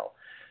lifestyle.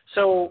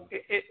 So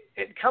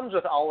it comes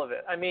with all of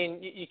it. I mean,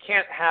 you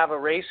can't have a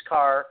race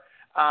car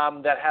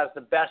that has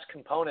the best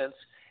components,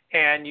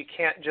 and you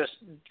can't just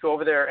go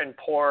over there and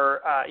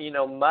pour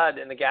mud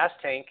in the gas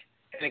tank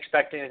and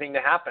expect anything to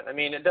happen. I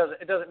mean, it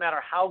doesn't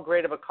matter how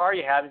great of a car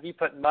you have. If you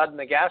put mud in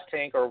the gas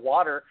tank or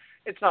water,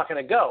 it's not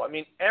going to go. I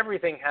mean,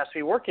 everything has to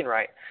be working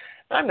right.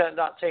 I'm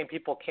not saying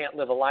people can't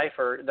live a life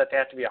or that they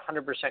have to be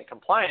 100%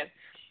 compliant,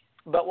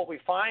 but what we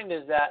find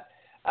is that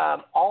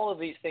all of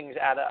these things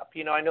add up.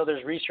 I know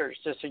there's research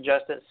to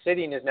suggest that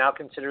sitting is now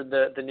considered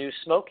the new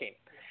smoking.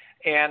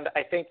 And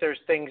I think there's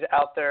things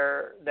out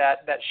there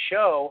that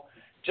show,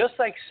 just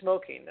like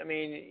smoking. I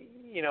mean,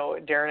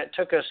 Darren, it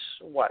took us,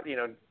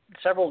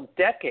 several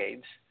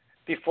decades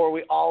before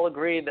we all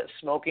agreed that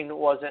smoking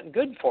wasn't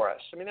good for us.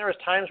 I mean, there was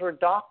times where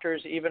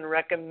doctors even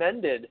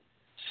recommended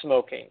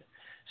smoking.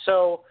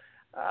 So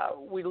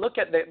we look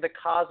at the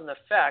cause and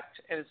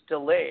effect, and it's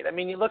delayed. I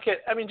mean, you look at,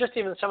 just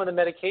even some of the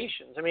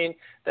medications. I mean,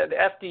 the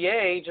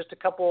FDA just a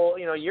couple,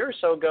 year or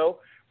so ago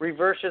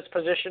reversed its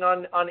position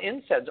on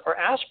NSAIDs or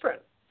aspirin.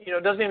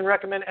 It doesn't even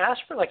recommend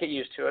aspirin like it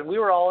used to. And we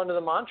were all under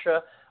the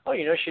mantra, oh,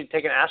 you should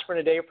take an aspirin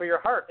a day for your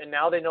heart, and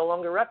now they no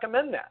longer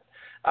recommend that.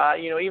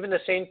 Even the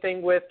same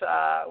thing with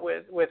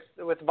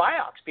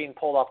Vioxx being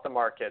pulled off the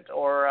market,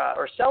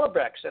 or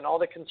Celebrex and all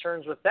the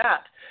concerns with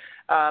that.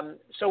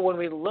 So when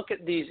we look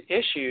at these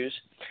issues,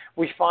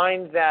 we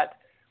find that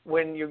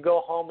when you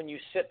go home and you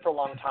sit for a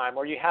long time,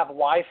 or you have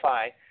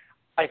Wi-Fi,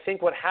 I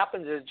think what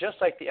happens is, just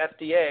like the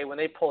FDA, when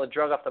they pull a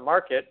drug off the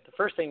market, the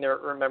first thing to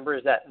remember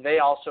is that they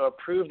also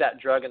approved that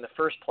drug in the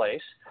first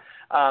place.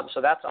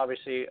 So that's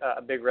obviously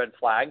a big red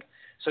flag.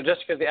 So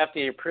just because the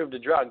FDA approved a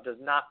drug does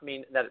not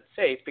mean that it's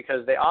safe,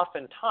 because they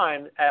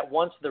oftentimes,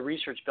 once the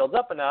research builds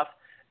up enough,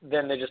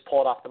 then they just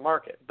pull it off the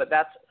market. But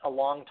that's a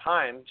long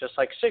time, just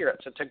like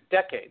cigarettes. It took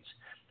decades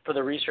for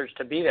the research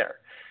to be there.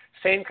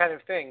 Same kind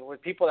of thing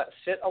with people that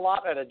sit a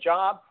lot at a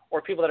job,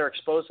 or people that are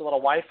exposed to a little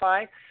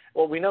Wi-Fi.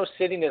 Well, we know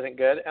sitting isn't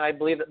good, and I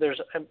believe that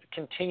there's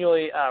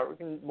continually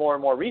more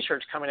and more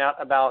research coming out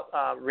about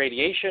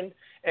radiation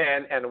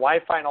and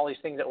Wi-Fi and all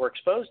these things that we're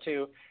exposed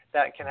to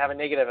that can have a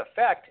negative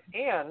effect,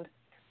 and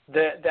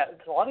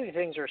that a lot of these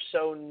things are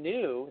so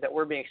new that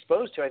we're being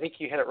exposed to. I think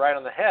you hit it right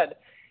on the head,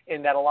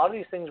 in that a lot of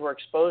these things we're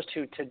exposed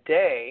to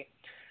today,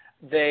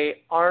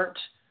 they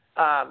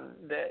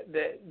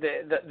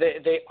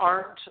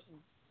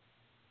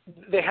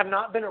have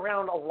not been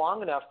around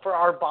long enough for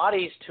our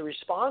bodies to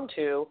respond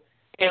to,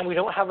 and we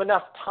don't have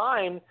enough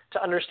time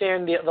to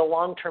understand the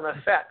long-term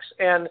effects.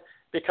 And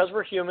because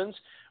we're humans,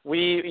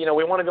 we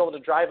want to be able to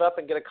drive up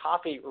and get a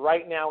coffee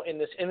right now in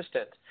this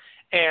instant,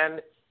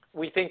 and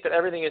we think that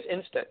everything is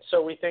instant.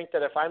 So we think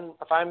that if I'm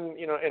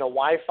in a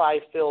Wi-Fi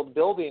filled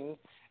building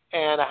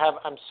and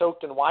I'm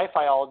soaked in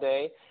Wi-Fi all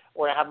day,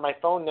 or I have my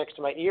phone next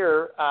to my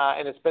ear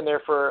and it's been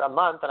there for a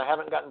month and I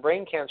haven't gotten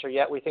brain cancer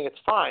yet, we think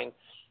it's fine.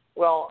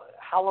 Well,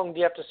 how long do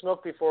you have to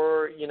smoke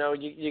before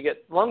you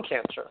get lung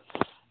cancer?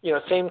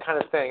 Same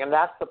kind of thing, and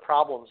that's the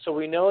problem. So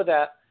we know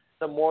that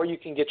the more you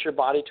can get your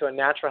body to a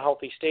natural,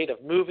 healthy state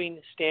of moving,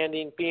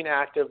 standing, being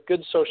active,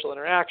 good social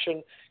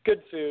interaction,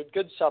 good food,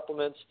 good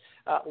supplements,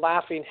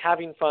 laughing,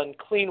 having fun,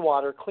 clean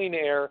water, clean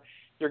air,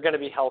 you're going to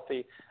be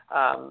healthy.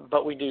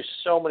 But we do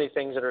so many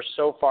things that are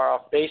so far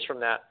off base from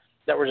that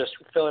we're just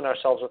filling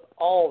ourselves with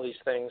all these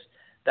things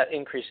that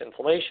increase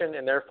inflammation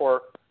and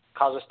therefore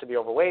cause us to be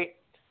overweight,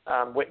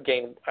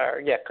 gain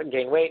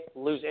weight,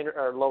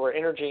 lower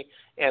energy,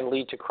 and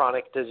lead to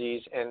chronic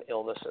disease and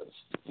illnesses.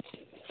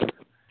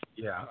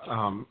 Yeah.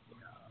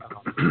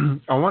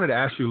 I wanted to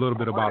ask you a little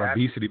bit about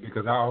obesity,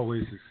 because I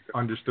always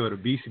understood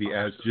obesity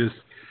as just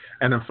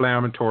an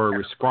inflammatory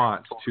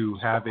response to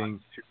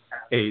having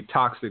a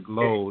toxic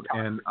load.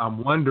 And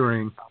I'm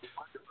wondering,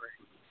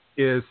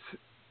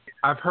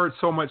 I've heard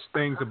so much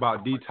things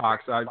about detox,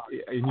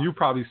 and you've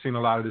probably seen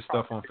a lot of this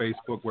stuff on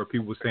Facebook where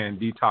people are saying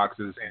detox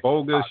is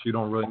bogus, you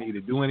don't really need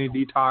to do any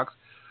detox.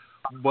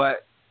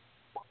 But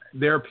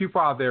there are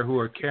people out there who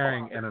are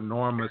carrying an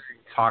enormous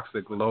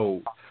toxic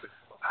load.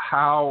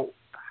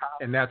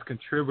 And that's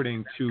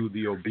contributing to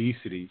the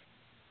obesity.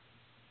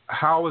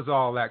 How is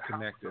all that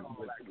connected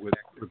with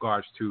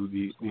regards to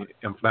the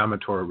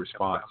inflammatory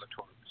response?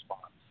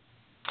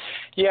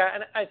 Yeah,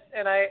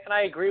 and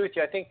I agree with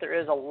you. I think there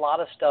is a lot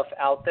of stuff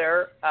out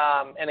there,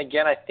 and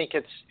again, I think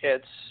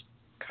it's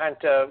kind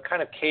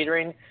of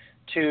catering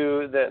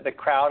to the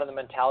crowd and the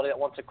mentality that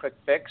wants a quick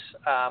fix.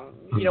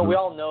 We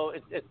all know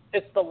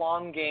it's the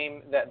long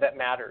game that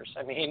matters.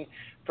 It's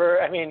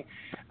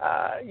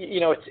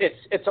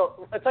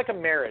like a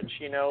marriage.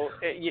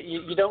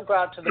 You don't go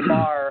out to the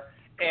bar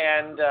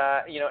and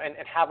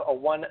have a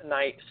one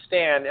night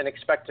stand and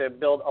expect to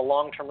build a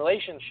long-term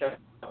relationship.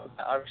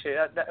 Obviously,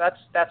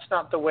 that's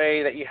not the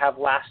way that you have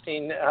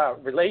lasting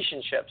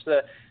relationships.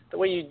 The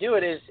way you do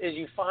it is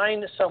you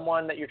find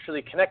someone that you're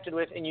truly connected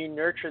with, and you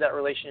nurture that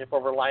relationship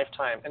over a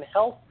lifetime. And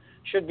health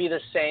should be the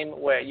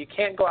same way. You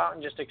can't go out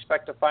and just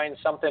expect to find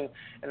something,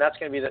 and that's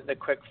going to be the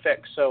quick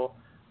fix. So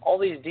all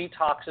these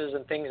detoxes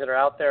and things that are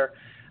out there,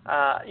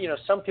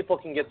 some people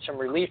can get some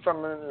relief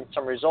from them and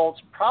some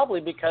results, probably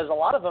because a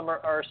lot of them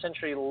are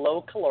essentially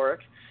low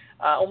caloric,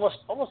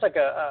 almost like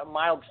a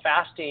mild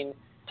fasting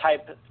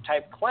type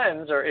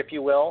cleanse, or if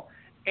you will.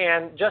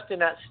 And just in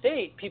that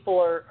state, people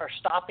are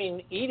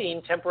stopping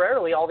eating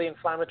temporarily all the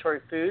inflammatory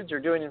foods or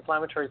doing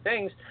inflammatory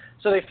things,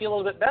 so they feel a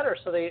little bit better.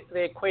 So they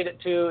equate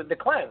it to the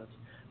cleanse.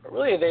 But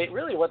really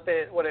what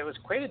it was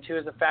equated to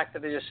is the fact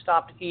that they just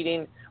stopped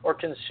eating or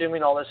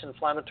consuming all this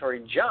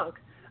inflammatory junk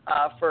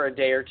for a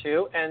day or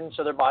two, and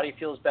so their body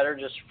feels better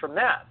just from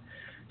that.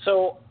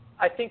 So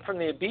I think from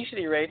the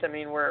obesity rate,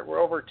 we're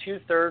over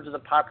 2/3 of the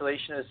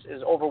population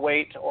is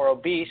overweight or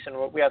obese,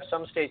 and we have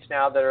some states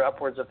now that are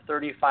upwards of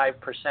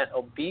 35%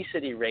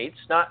 obesity rates,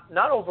 not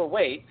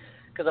overweight,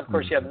 because of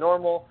course you have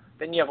normal,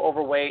 then you have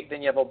overweight,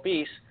 then you have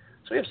obese.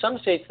 So we have some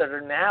states that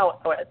are now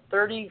at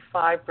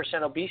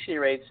 35% obesity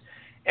rates,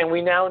 and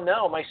we now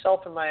know,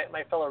 myself and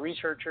my fellow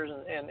researchers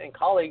and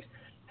colleagues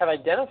have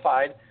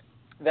identified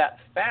that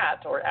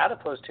fat or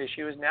adipose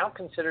tissue is now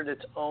considered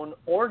its own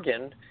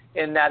organ,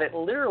 in that it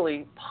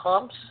literally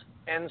pumps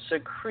and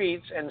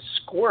secretes and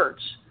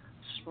squirts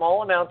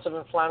small amounts of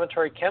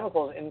inflammatory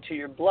chemicals into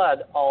your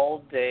blood all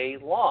day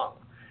long.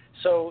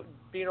 So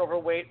being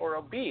overweight or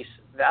obese,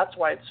 that's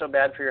why it's so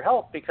bad for your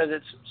health, because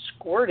it's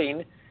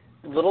squirting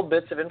little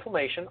bits of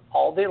inflammation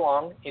all day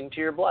long into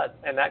your blood,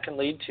 and that can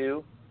lead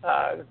to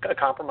a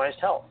compromised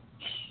health.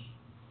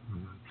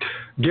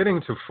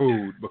 Getting to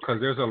food, because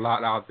there's a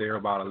lot out there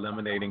about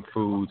eliminating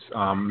foods,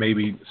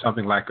 maybe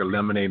something like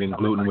eliminating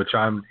gluten, which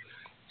I'm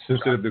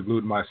sensitive to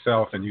gluten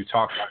myself, and you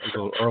talked a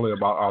little earlier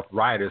about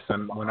arthritis,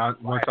 and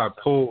once I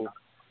pulled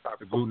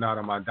the gluten out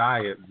of my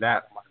diet,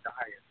 that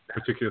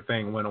particular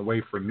thing went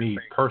away for me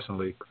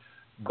personally.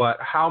 But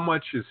how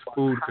much is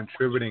food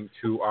contributing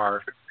to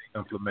our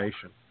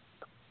inflammation?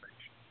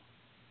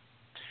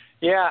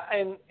 Yeah,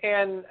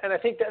 and I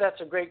think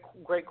that's a great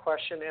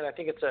question, and I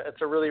think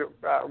it's a really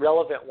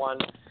relevant one,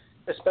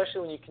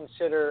 especially when you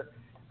consider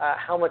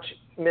how much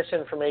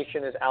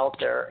misinformation is out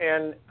there.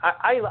 And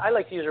I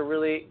like to use a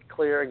really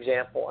clear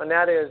example, and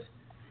that is,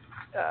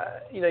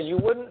 you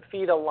wouldn't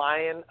feed a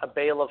lion a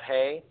bale of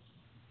hay,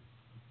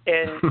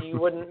 and you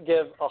wouldn't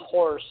give a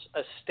horse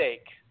a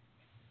steak.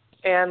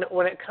 And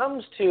when it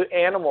comes to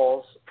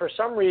animals, for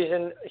some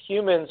reason,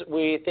 humans,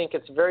 we think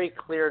it's very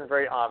clear and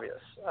very obvious.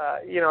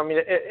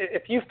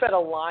 If you fed a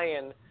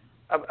lion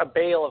a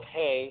bale of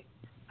hay,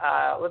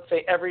 let's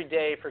say every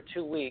day for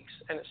 2 weeks,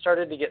 and it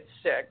started to get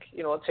sick,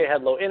 let's say it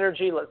had low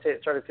energy, let's say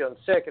it started feeling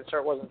sick, it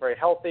wasn't very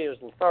healthy, it was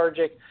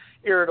lethargic,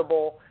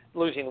 irritable,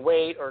 losing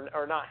weight,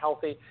 or not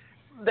healthy,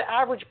 the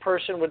average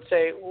person would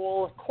say,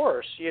 well, of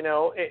course,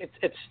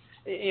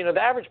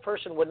 the average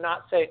person would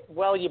not say,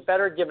 well, you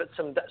better give it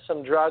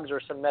some drugs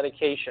or some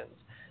medications.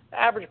 The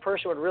average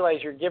person would realize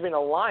you're giving a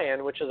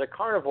lion, which is a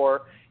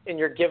carnivore, and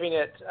you're giving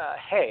it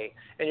hay,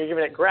 and you're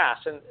giving it grass,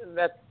 and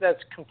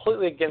that's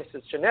completely against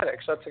its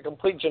genetics. That's a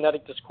complete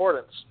genetic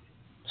discordance.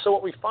 So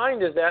what we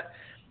find is that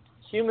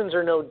humans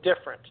are no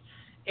different,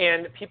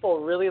 and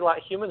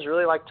humans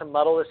really like to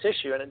muddle this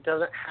issue, and it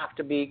doesn't have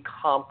to be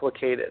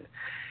complicated.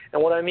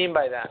 And what I mean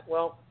by that,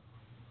 well,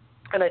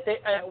 and I think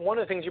one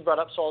of the things you brought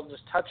up, so I'll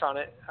just touch on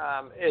it,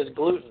 is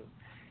gluten.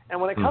 And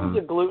when it comes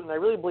to gluten, I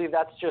really believe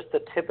that's just the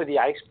tip of the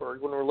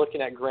iceberg when we're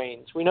looking at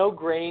grains. We know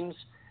grains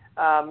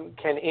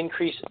can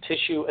increase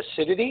tissue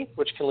acidity,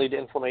 which can lead to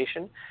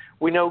inflammation.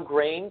 We know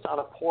grains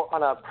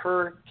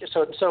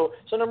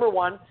so number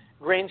one,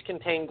 grains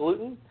contain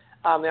gluten.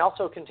 They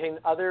also contain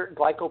other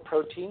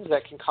glycoproteins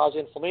that can cause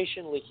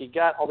inflammation, leaky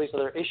gut, all these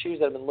other issues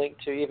that have been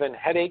linked to even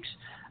headaches,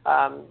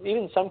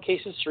 even in some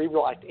cases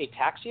cerebral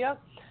ataxia,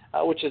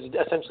 which is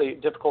essentially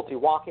difficulty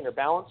walking or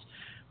balance.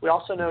 We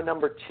also know,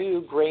 number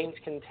two, grains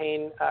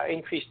contain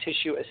increased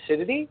tissue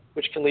acidity,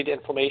 which can lead to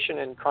inflammation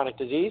and chronic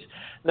disease.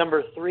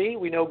 Number three,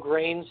 we know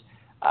grains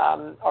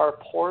are a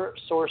poor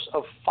source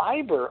of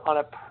fiber on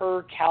a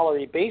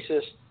per-calorie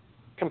basis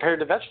compared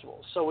to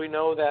vegetables. So we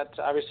know that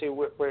obviously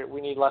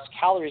we need less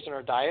calories in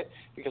our diet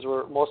because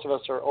most of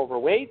us are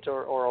overweight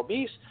or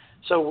obese.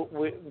 So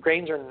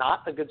grains are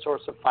not a good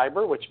source of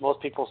fiber, which most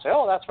people say,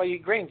 oh, that's why you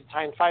eat grains, it's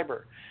high in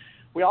fiber.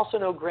 We also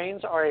know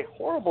grains are a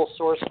horrible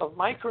source of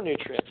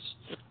micronutrients,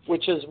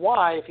 which is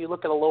why if you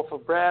look at a loaf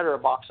of bread or a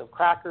box of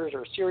crackers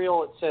or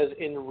cereal, it says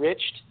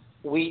enriched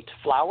wheat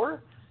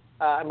flour.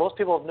 And most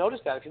people have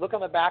noticed that. If you look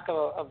on the back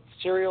of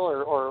cereal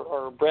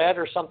or bread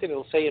or something,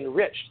 it'll say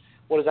enriched.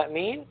 What does that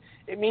mean?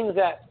 It means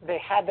that they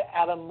had to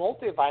add a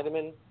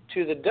multivitamin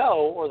to the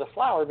dough or the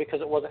flour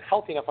because it wasn't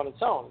healthy enough on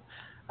its own.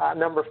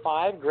 Number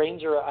five,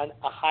 grains are a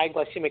high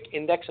glycemic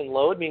index and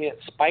load, meaning it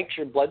spikes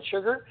your blood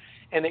sugar,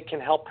 and it can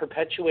help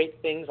perpetuate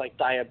things like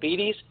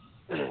diabetes,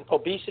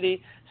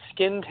 obesity,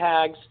 skin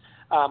tags,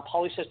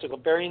 polycystic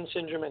ovarian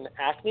syndrome, and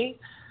acne.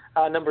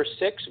 Number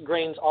six,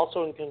 grains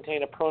also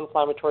contain a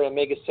pro-inflammatory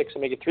omega-6,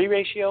 omega-3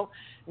 ratio,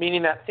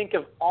 meaning that think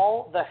of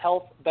all the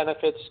health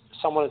benefits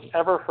someone has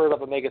ever heard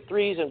of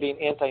omega-3s and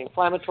being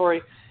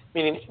anti-inflammatory,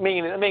 meaning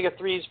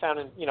omega-3s found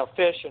in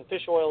fish and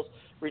fish oils,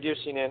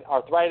 reducing in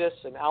arthritis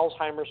and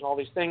Alzheimer's and all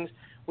these things.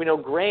 We know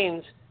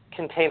grains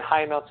contain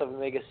high amounts of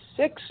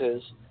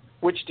omega-6s,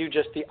 which do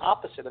just the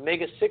opposite.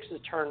 Omega-6s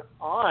turn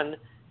on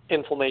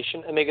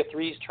inflammation.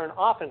 Omega-3s turn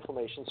off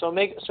inflammation. So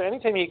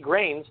anytime you eat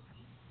grains,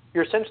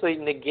 you're essentially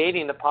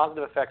negating the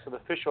positive effects of the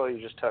fish oil you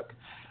just took.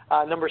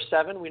 Number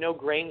seven, we know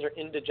grains are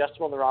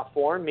indigestible in the raw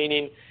form,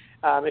 meaning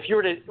if you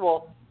were to,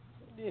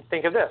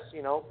 think of this,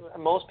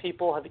 most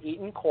people have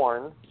eaten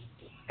corn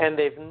and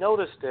they've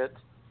noticed it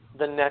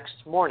the next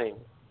morning.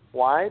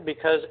 Why?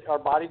 Because our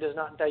body does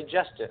not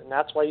digest it, and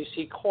that's why you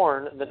see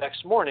corn the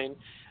next morning.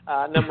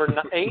 Number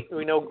eight,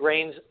 we know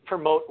grains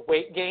promote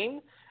weight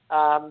gain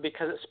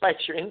because it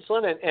spikes your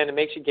insulin and it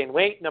makes you gain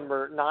weight.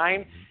 Number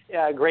nine,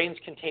 grains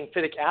contain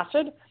phytic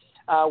acid,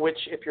 which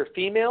if you're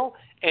female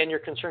and you're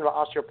concerned about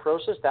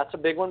osteoporosis, that's a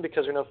big one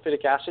because we know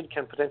phytic acid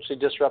can potentially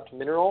disrupt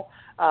mineral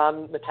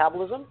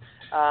metabolism.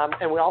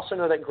 And we also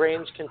know that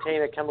grains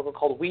contain a chemical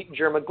called wheat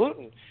germ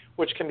gluten,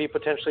 which can be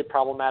potentially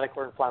problematic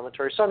or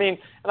inflammatory. So, and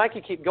I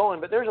could keep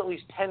going, but there's at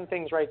least 10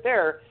 things right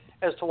there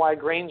as to why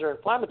grains are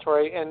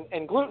inflammatory,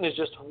 and gluten is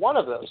just one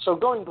of those. So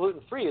going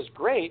gluten-free is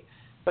great,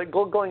 But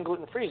going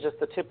gluten-free is just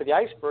the tip of the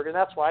iceberg, and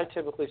that's why I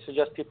typically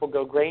suggest people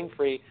go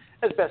grain-free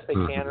as best they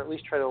can, or at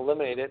least try to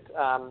eliminate it,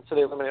 so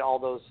they eliminate all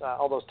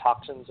those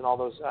toxins and all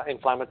those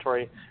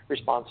inflammatory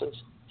responses.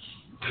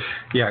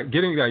 Yeah,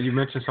 getting that, you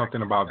mentioned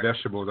something about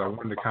vegetables. I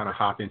wanted to kind of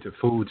hop into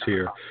foods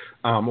here.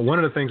 One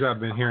of the things I've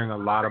been hearing a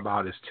lot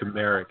about is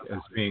turmeric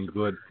as being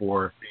good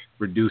for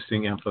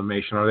reducing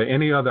inflammation. Are there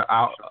any other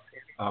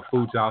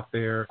foods out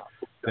there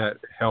that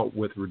help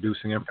with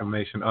reducing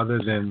inflammation other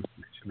than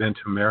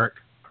turmeric?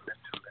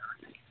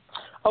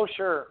 Oh,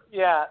 sure.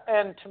 Yeah.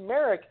 And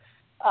turmeric,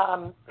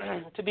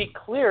 to be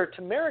clear,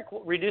 turmeric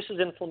reduces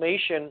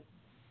inflammation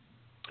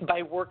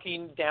by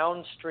working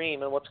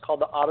downstream in what's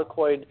called the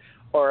autocoid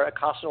or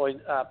eicosanoid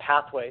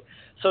pathway.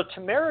 So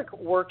turmeric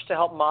works to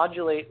help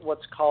modulate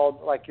what's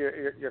called like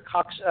your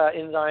COX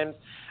enzymes.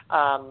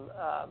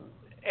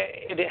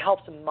 It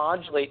helps to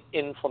modulate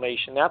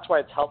inflammation. That's why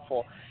it's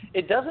helpful.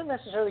 It doesn't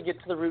necessarily get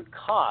to the root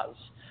cause.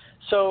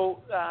 So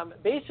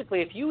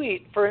basically, if you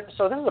eat,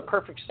 so this is a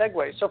perfect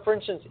segue. So for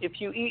instance, if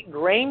you eat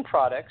grain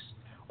products,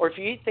 or if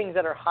you eat things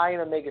that are high in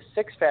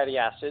omega-6 fatty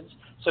acids,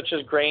 such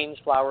as grains,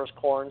 flours,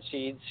 corn,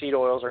 seeds, seed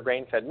oils, or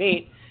grain-fed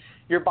meat,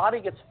 your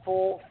body gets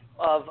full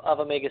of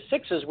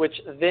omega-6s, which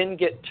then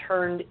get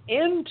turned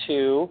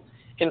into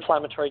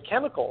inflammatory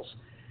chemicals.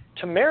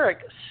 Turmeric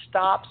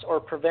stops or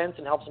prevents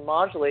and helps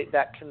modulate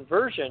that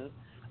conversion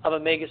of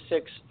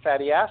omega-6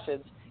 fatty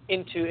acids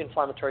into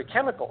inflammatory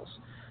chemicals.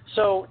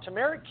 So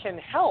turmeric can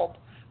help,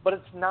 but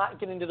it's not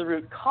getting to the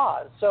root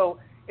cause. So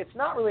it's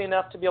not really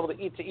enough to be able to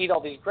eat all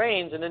these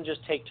grains and then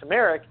just take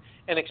turmeric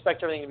and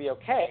expect everything to be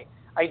okay.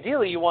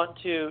 Ideally, you want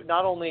to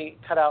not only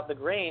cut out the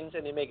grains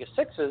and the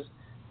omega-6s,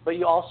 but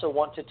you also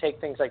want to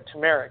take things like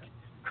turmeric,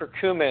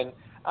 curcumin,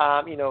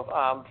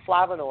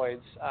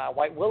 flavonoids,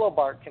 white willow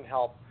bark can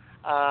help,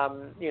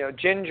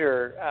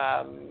 ginger.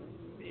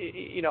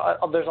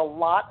 There's a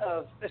lot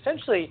of,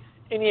 essentially,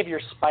 any of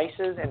your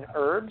spices and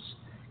herbs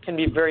can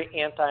be very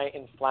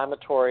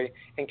anti-inflammatory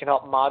and can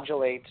help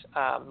modulate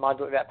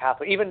that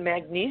pathway. Even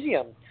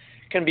magnesium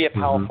can be a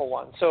powerful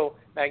one. So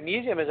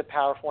magnesium is a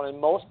powerful one, and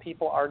most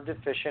people are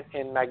deficient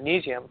in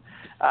magnesium.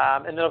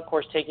 And then, of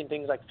course, taking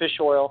things like fish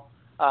oil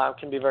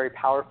can be very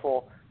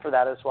powerful for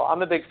that as well.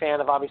 I'm a big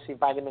fan of, obviously,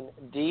 vitamin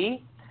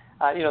D.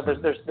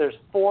 There's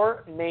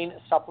 4 main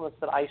supplements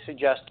that I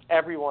suggest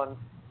everyone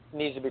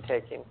needs to be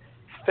taking.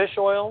 Fish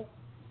oil,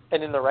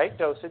 and in the right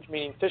dosage,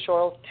 meaning fish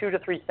oil, 2,000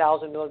 to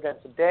 3,000 milligrams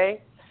a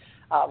day.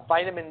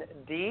 Vitamin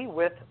D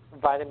with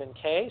vitamin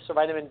K. So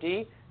vitamin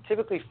D,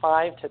 typically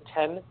 5,000 to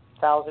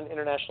 10,000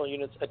 international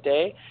units a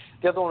day.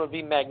 The other one would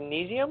be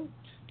magnesium,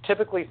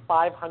 typically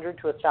 500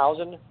 to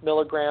 1,000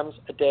 milligrams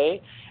a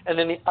day. And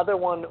then the other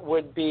one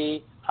would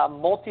be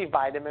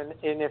multivitamin.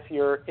 And if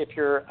you're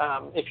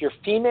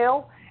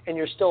female and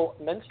you're still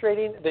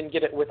menstruating, then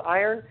get it with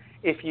iron.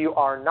 If you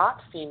are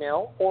not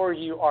female or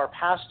you are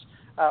past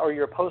or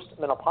you're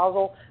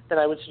postmenopausal, then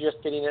I would suggest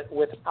getting it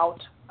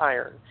without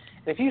iron.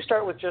 And if you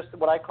start with just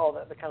what I call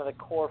the kind of the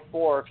core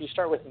 4, if you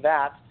start with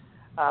that,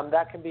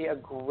 that can be a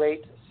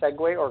great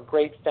segue or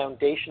great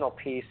foundational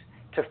piece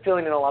to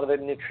filling in a lot of the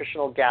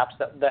nutritional gaps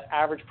that the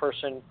average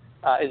person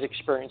is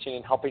experiencing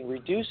in helping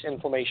reduce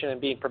inflammation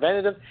and being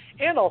preventative,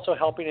 and also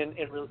helping in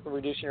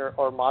reducing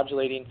or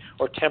modulating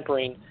or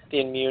tempering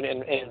the immune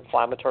and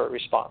inflammatory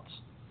response.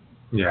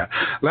 Yeah.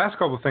 Last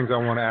couple of things I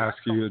want to ask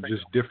you,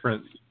 just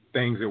different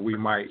things that we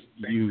might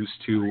use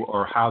to,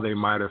 or how they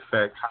might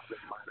affect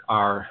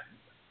our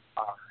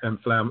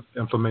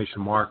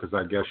inflammation markers,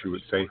 I guess you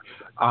would say.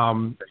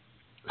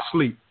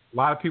 Sleep. A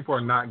lot of people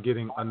are not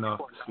getting enough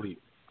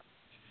sleep.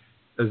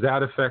 Does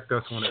that affect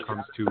us when it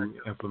comes to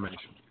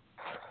inflammation?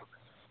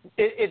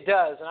 It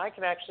does, and I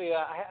can actually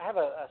I have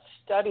a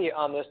study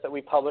on this that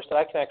we published that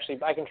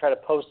I can try to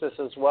post this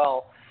as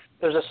well.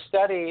 There's a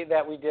study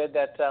that we did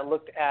that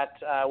looked at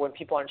when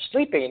people aren't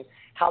sleeping,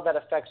 how that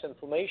affects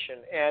inflammation,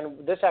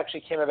 and this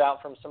actually came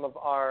about from some of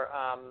our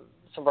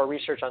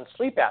research on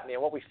sleep apnea.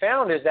 What we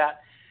found is that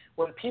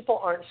when people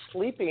aren't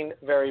sleeping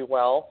very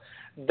well,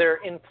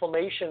 their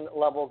inflammation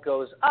level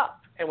goes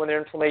up, and when their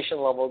inflammation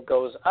level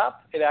goes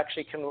up, it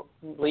actually can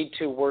lead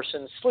to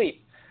worsened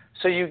sleep.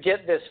 So you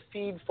get this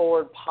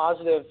feed-forward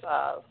positive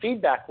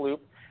feedback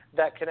loop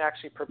that can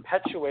actually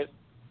perpetuate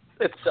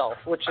itself,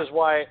 which is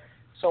why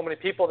so many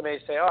people may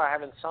say, I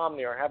have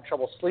insomnia, or I have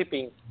trouble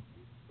sleeping,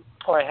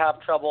 or I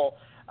have trouble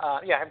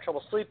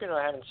sleeping, or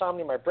I have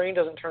insomnia, my brain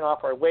doesn't turn off,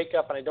 or I wake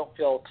up and I don't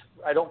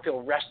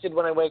feel rested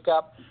when I wake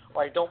up,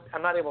 or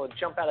I'm not able to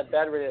jump out of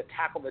bed ready to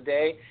tackle the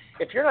day.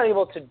 If you're not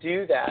able to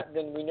do that,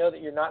 then we know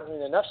that you're not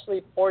getting enough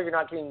sleep, or you're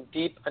not getting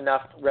deep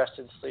enough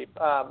rested sleep.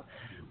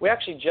 We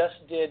actually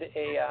just did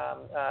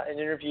an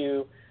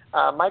interview.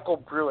 Michael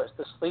Brewis,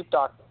 the sleep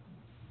doctor,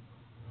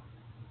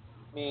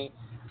 maybe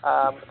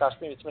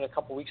it's been a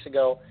couple weeks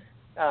ago,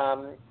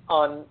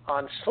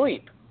 on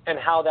sleep and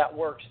how that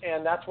works.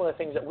 And that's one of the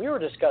things that we were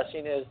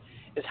discussing is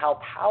how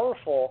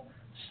powerful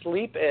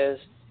sleep is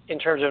in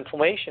terms of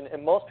inflammation.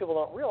 And most people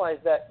don't realize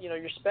that,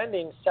 you're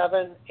spending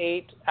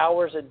 7-8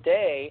 hours a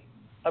day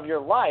of your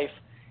life,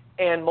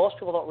 And most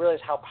people don't realize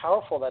how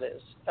powerful that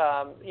is.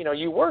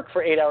 You work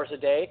for 8 hours a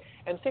day,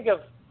 and think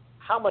of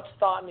how much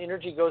thought and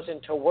energy goes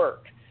into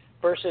work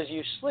versus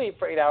you sleep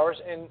for 8 hours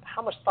and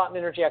how much thought and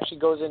energy actually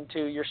goes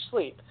into your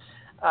sleep.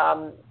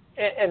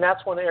 And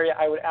that's one area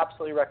I would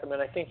absolutely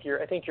recommend. I think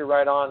you're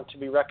right on to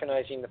be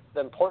recognizing the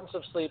importance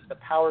of sleep, the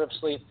power of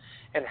sleep,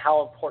 and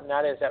how important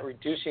that is at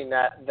reducing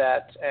that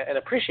and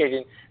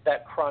appreciating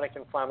that chronic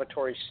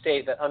inflammatory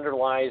state that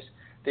underlies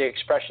the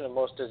expression of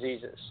most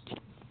diseases.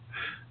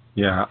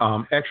 Yeah,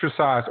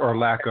 exercise or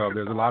lack of.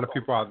 There's a lot of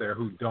people out there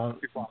who don't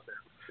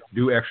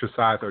do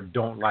exercise or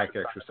don't like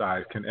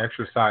exercise. Can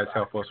exercise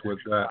help us with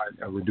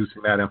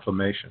reducing that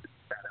inflammation?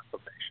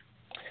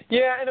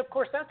 Yeah, and of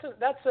course that's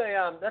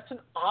an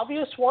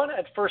obvious one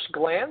at first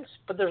glance,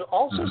 but there's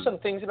also some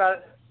things about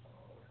it.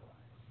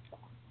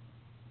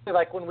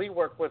 Like when we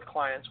work with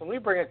clients, when we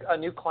bring a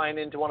new client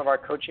into one of our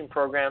coaching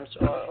programs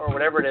or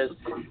whatever it is,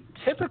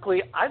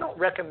 typically I don't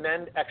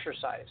recommend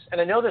exercise.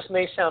 And I know this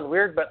may sound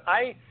weird, but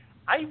I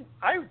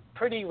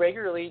pretty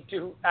regularly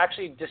do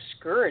actually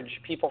discourage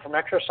people from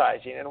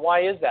exercising. And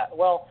why is that?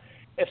 Well,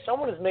 if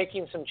someone is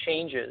making some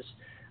changes,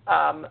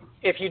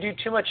 if you do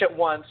too much at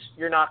once,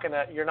 you're not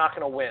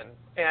gonna win.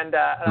 And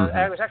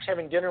I was actually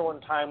having dinner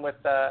one time with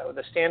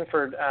the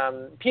Stanford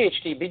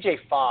PhD BJ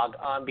Fogg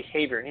on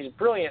behavior, and he's a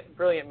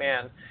brilliant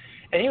man.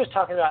 And he was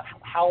talking about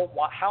how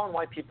and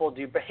why people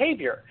do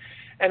behavior.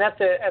 And at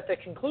the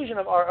conclusion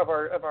of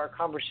our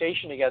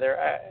conversation together,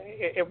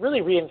 it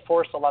really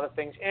reinforced a lot of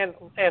things and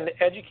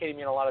educated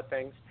me on a lot of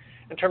things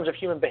in terms of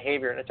human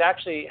behavior. And it's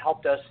actually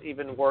helped us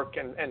even work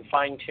and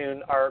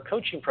fine-tune our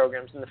coaching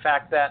programs. And the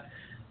fact that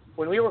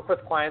when we work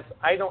with clients,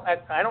 I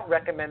don't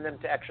recommend them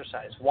to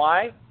exercise.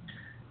 Why?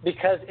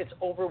 Because it's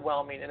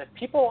overwhelming. And if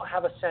people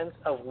have a sense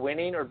of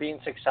winning or being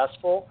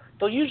successful,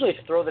 they'll usually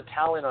throw the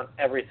towel in on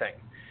everything.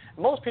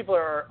 Most people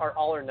are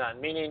all or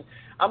none, meaning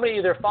I'm going to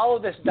either follow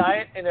this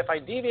diet, and if I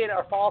deviate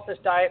or fall off this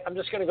diet, I'm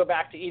just going to go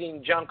back to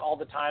eating junk all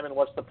the time, and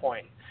what's the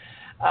point?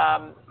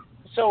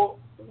 So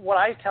what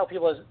I tell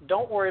people is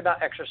don't worry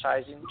about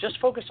exercising. Just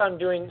focus on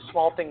doing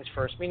small things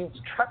first, meaning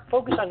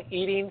focus on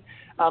eating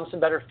some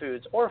better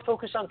foods or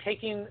focus on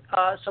taking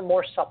some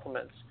more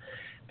supplements.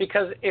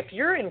 Because if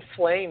you're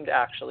inflamed,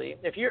 actually,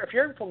 if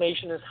your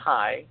inflammation is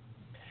high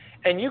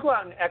and you go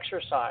out and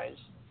exercise,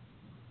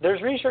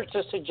 there's research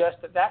to suggest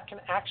that can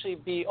actually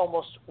be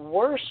almost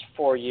worse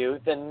for you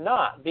than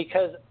not,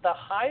 because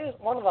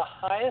one of the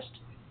highest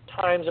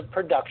times of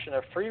production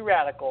of free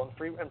radical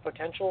and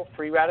potential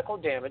free radical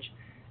damage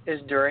is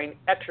during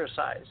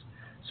exercise.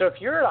 So if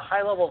you're at a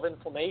high level of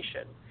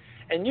inflammation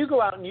and you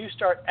go out and you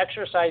start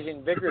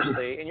exercising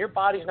vigorously and your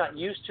body's not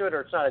used to it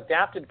or it's not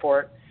adapted for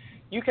it,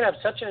 you can have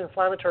such an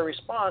inflammatory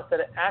response that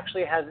it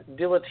actually has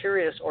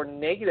deleterious or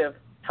negative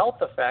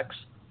health effects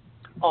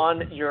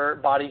on your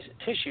body's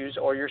tissues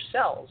or your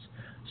cells.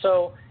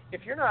 So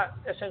if you're not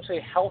essentially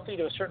healthy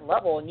to a certain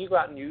level and you go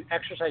out and you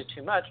exercise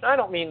too much, and I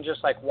don't mean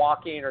just like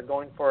walking or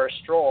going for a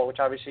stroll, which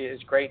obviously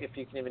is great if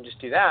you can even just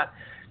do that,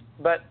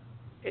 but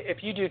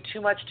if you do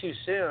too much too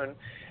soon,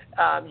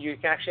 you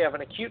can actually have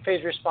an acute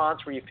phase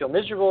response where you feel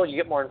miserable, you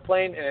get more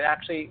inflamed, and it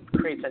actually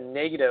creates a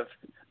negative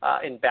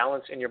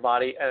imbalance in your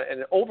body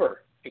and an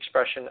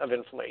over-expression of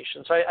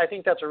inflammation. So I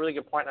think that's a really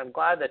good point, and I'm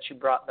glad that you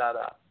brought that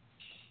up.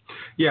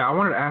 Yeah, I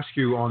wanted to ask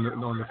you on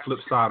the flip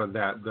side of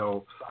that,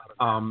 though.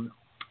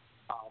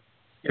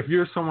 If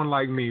you're someone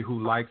like me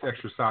who likes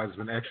exercise, has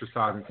been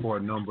exercising for a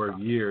number of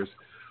years,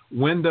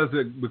 when does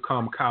it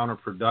become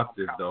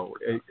counterproductive, though?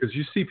 Because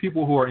you see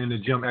people who are in the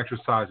gym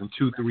exercising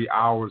 2-3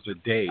 hours a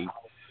day.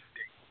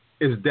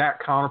 Is that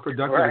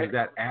counterproductive? Right. Is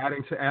that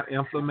adding to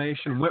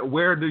inflammation?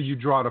 Where do you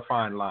draw the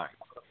fine line?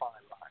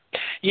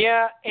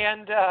 Yeah,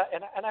 and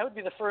I would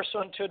be the first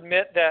one to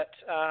admit that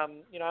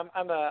I'm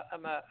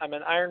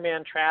an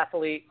Ironman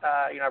triathlete.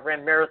 I've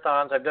ran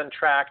marathons, I've done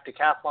track,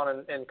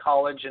 decathlon in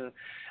college, and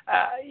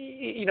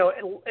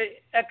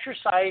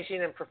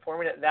exercising and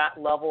performing at that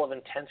level of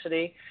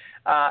intensity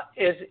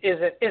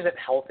isn't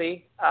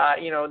healthy.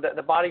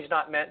 The body's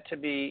not meant to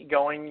be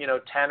going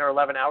 10 or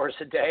 11 hours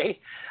a day.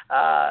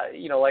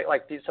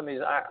 Like some of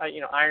these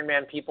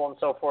Ironman people and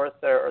so forth,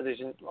 or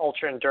these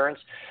ultra endurance.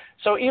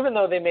 So even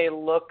though they may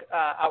look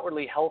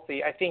outwardly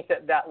healthy, I think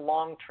that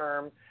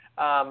long-term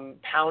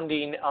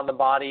pounding on the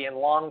body and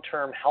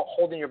long-term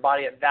holding your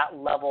body at that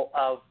level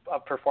of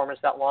performance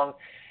that long,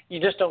 you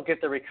just don't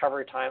get the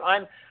recovery time.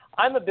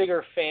 I'm a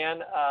bigger fan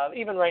of,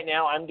 even right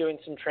now, I'm doing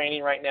some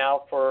training right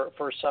now for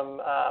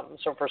some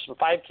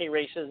 5K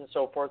races and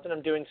so forth, and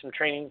I'm doing some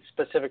training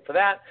specific for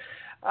that.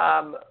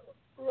 I'm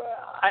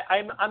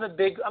a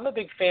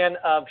big fan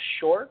of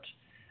short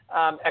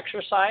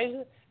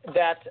exercise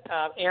that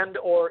and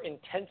or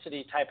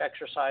intensity type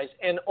exercise,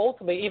 and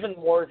ultimately even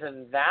more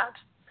than that,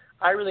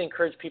 I really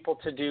encourage people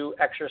to do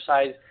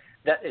exercise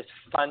that is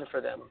fun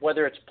for them,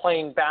 whether it's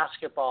playing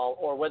basketball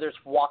or whether it's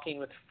walking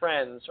with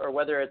friends or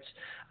whether it's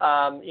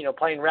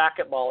playing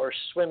racquetball or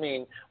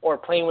swimming or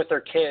playing with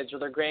their kids or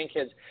their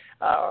grandkids,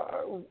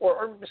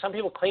 or some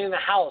people cleaning the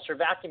house or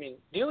vacuuming,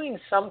 doing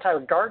some type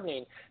of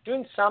gardening,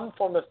 doing some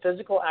form of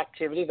physical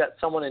activity that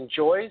someone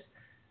enjoys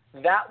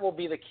that will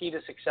be the key to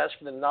success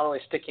for them, not only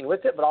sticking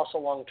with it, but also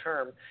long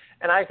term.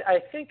 And I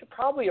think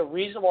probably a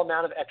reasonable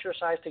amount of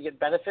exercise to get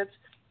benefits,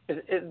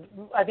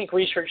 I think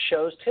research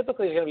shows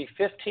typically is going to be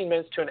 15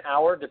 minutes to an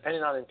hour,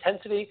 depending on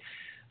intensity.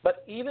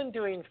 But even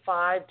doing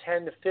 5,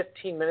 10 to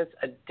 15 minutes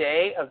a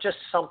day of just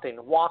something,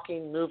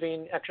 walking,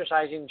 moving,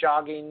 exercising,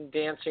 jogging,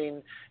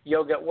 dancing,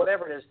 yoga,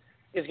 whatever it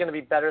is going to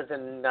be better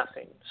than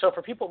nothing. So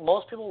for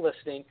most people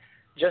listening,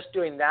 just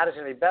doing that is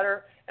going to be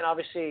better, and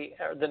obviously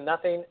than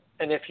nothing.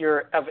 And if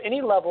you're of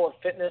any level of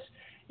fitness,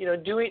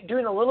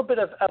 doing a little bit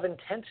of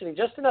intensity,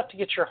 just enough to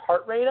get your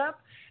heart rate up,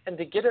 and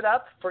to get it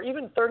up for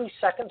even 30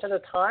 seconds at a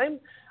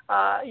time,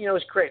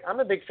 is great. I'm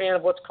a big fan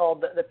of what's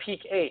called the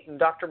Peak 8, and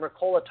Dr.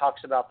 Mercola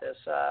talks about this.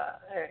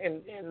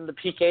 In the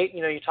Peak 8,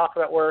 you talk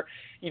about where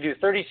you do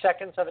 30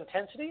 seconds of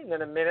intensity and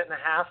then a minute and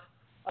a half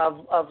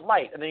of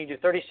light, and then you do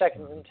 30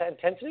 seconds of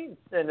intensity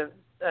and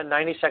then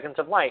 90 seconds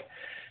of light.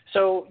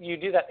 So you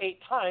do that 8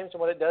 times,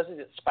 and what it does is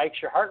it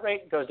spikes your heart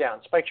rate, goes down,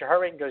 spikes your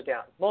heart rate, and goes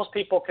down. Most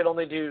people could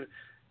only do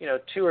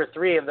 2 or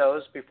 3 of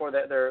those before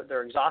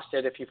they're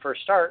exhausted if you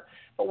first start.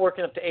 But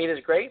working up to 8 is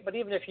great. But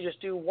even if you just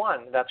do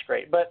 1, that's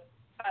great. But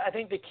I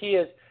think the key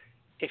is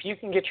if you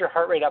can get your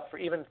heart rate up for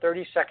even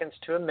 30 seconds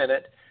to a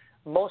minute,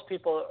 most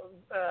people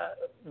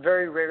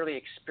very rarely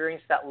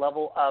experience that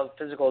level of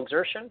physical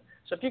exertion.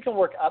 So if you can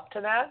work up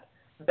to that,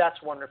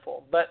 that's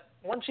wonderful. But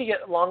once you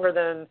get longer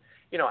than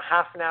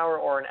half an hour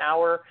or an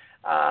hour,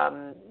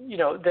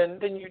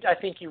 then I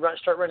think you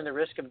start running the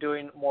risk of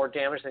doing more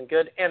damage than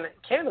good. And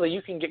candidly,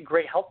 you can get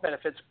great health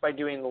benefits by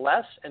doing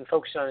less and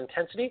focusing on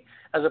intensity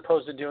as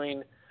opposed to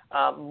doing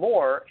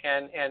more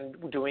and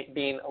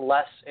being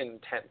less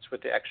intense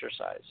with the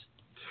exercise.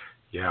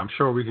 Yeah, I'm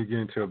sure we could get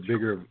into a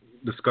bigger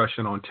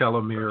discussion on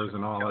telomeres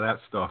and all of that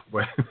stuff.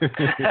 But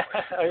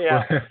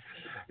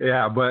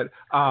but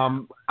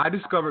I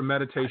discovered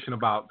meditation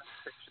about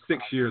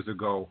 6 years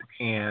ago,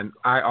 and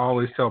I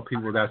always tell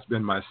people that's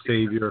been my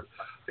savior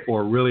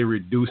for really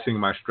reducing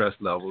my stress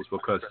levels,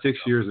 because 6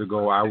 years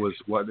ago I was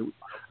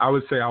I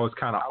would say I was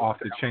kind of off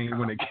the chain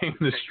when it came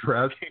to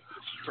stress.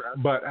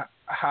 But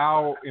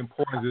how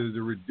important it is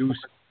to reduce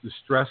the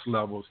stress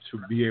levels to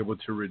be able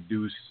to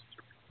reduce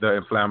the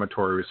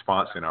inflammatory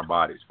response in our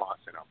bodies.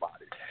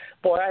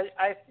 Boy,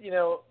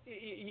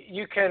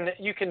 you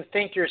can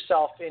think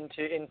yourself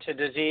into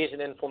disease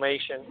and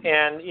inflammation,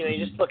 and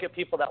you just look at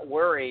people that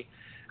worry.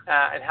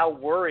 And how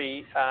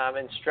worry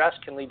and stress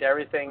can lead to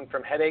everything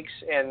from headaches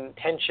and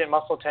tension,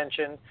 muscle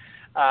tension,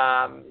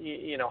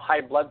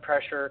 high blood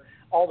pressure,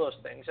 all those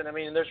things. And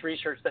there's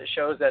research that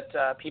shows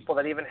that people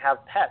that even have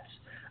pets,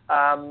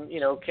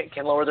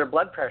 can lower their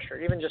blood pressure.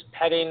 Even just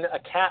petting a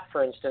cat,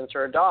 for instance,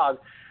 or a dog,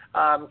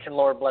 can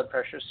lower blood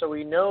pressure. So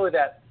we know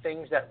that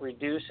things that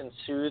reduce and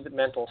soothe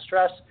mental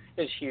stress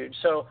is huge.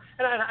 So,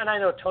 and I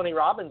know Tony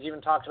Robbins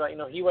even talks about,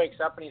 he wakes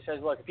up and he says,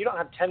 look, if you don't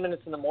have 10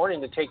 minutes in the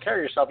morning to take care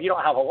of yourself, you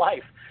don't have a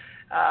life.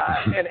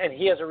 And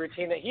he has a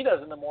routine that he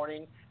does in the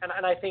morning,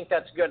 and I think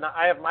that's good. And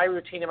I have my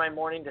routine in my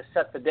morning to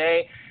set the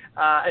day,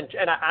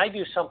 and I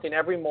do something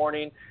every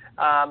morning,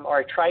 or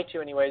I try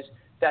to anyways,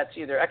 that's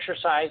either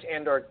exercise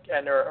or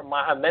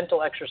a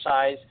mental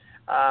exercise,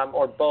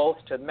 or both,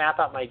 to map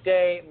out my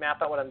day,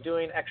 map out what I'm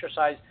doing,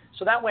 exercise.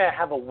 So that way I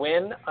have a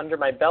win under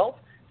my belt.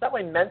 That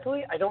way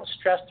mentally I don't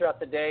stress throughout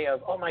the day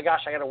of, oh my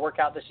gosh, I got to work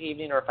out this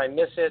evening, or if I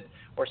miss it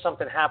or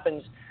something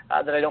happens,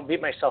 that I don't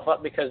beat myself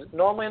up, because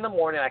normally in the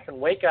morning I can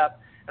wake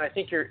up, and I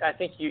think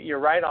you're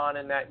right on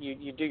in that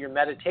you do your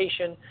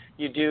meditation,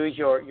 you do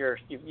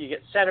you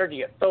get centered, you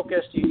get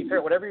focused, you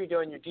figure whatever you're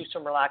doing, you do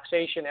some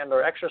relaxation and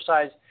or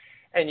exercise,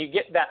 and you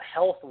get that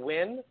health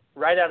win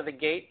right out of the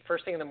gate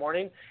first thing in the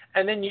morning,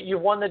 and then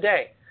you've won the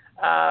day.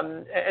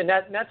 And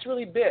that's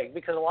really big,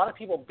 because a lot of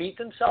people beat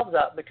themselves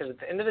up because at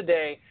the end of the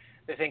day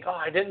they think, oh,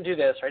 I didn't do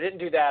this, or I didn't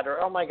do that,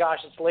 or oh my gosh,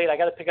 it's late, I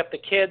got to pick up the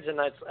kids,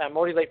 and I'm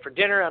already late for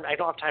dinner, and I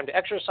don't have time to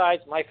exercise,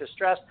 life is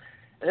stressed.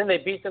 And then they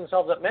beat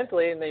themselves up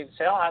mentally, and they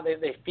say,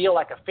 they feel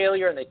like a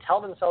failure, and they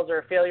tell themselves they're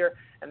a failure,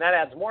 and that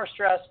adds more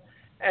stress.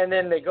 And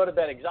then they go to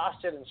bed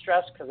exhausted and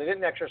stressed because they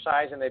didn't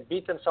exercise, and they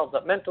beat themselves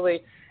up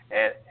mentally.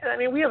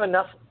 And we have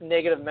enough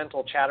negative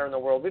mental chatter in the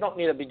world. We don't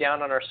need to be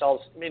down on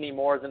ourselves any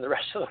more than the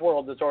rest of the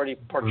world that's already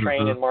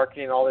portraying and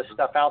marketing all this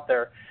stuff out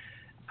there.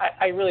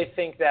 I really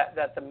think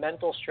that the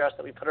mental stress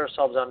that we put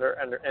ourselves under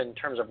in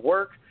terms of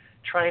work,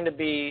 trying to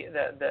be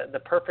the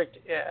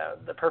perfect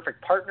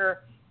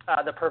partner,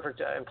 the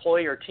perfect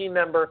employee or team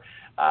member,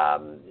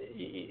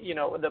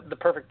 the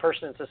perfect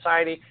person in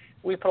society,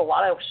 we put a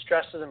lot of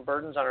stresses and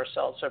burdens on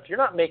ourselves. So if you're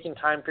not making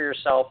time for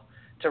yourself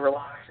to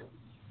relax,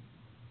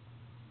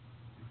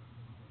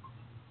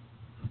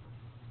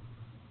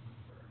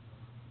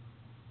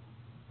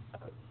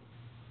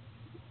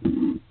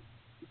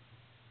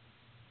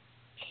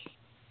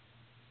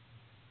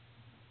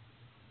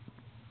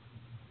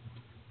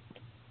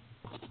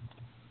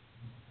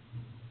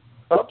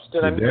 oops,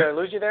 did I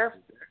lose you there?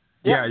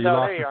 Yeah, you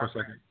lost me for a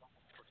second.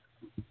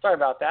 Sorry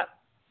about that.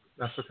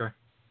 That's okay.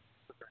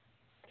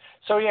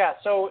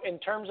 So in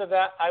terms of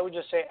that, I would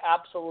just say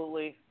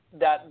absolutely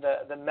that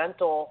the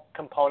mental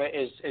component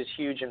is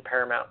huge and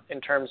paramount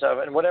in terms of,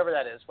 and whatever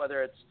that is,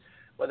 whether it's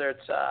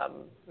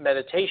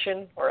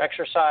meditation or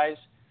exercise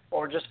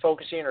or just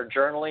focusing or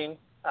journaling,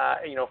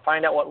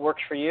 find out what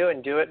works for you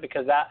and do it,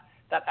 because that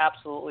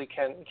absolutely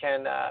can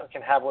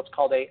have what's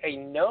called a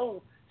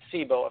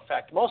nocebo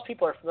effect. Most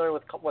people are familiar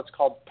with what's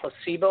called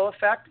placebo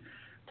effect.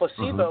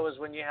 Placebo is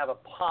when you have a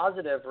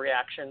positive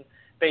reaction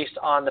based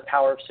on the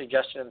power of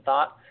suggestion and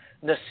thought.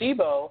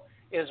 Nocebo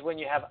is when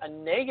you have a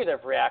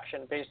negative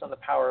reaction based on the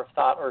power of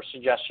thought or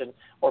suggestion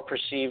or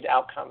perceived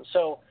outcome.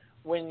 So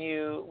when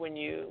you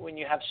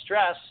have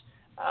stress,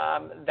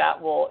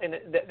 that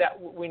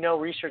we know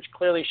research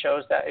clearly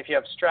shows that if you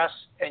have stress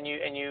and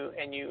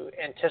you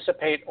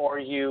anticipate or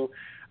you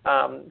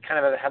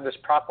kind of have this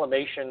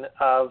proclamation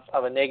of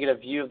a negative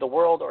view of the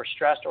world or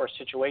stressed or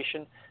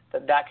situation,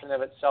 that can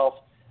of itself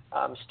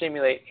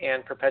stimulate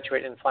and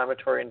perpetuate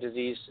inflammatory and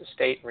disease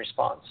state and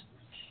response.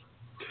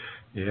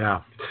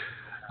 Yeah.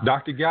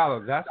 Dr.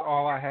 Gala, that's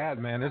all I had,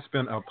 man. It's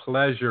been a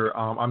pleasure.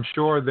 I'm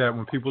sure that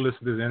when people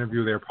listen to this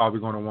interview, they're probably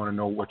going to want to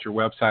know what your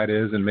website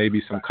is and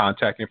maybe some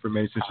contact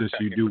information, since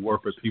you do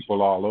work with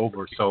people all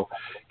over. So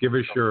give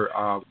us your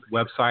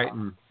website,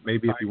 and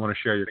maybe if you want to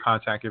share your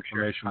contact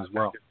information as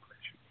well.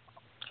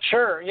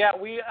 Sure. Yeah.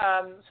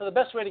 So the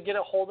best way to get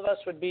a hold of us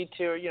would be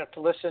to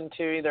listen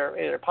to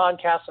either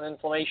podcasts on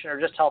inflammation or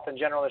just health in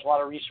general. There's a lot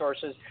of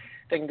resources.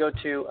 They can go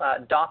to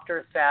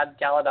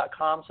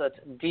drthadgala.com. So that's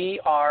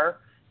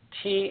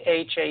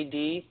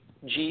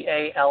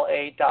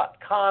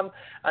drthadgala.com,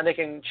 and they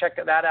can check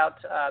that out.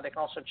 They can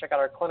also check out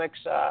our clinics,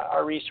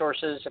 our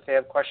resources. If they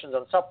have questions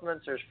on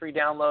supplements, there's free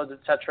downloads,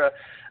 etc.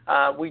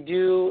 We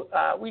do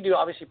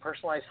obviously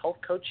personalized health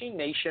coaching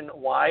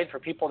nationwide for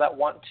people that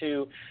want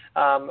to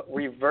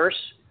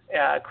reverse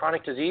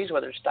chronic disease,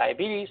 whether it's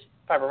diabetes,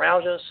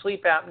 fibromyalgia,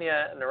 sleep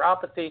apnea,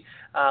 neuropathy,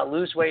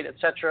 lose weight,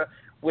 etc.,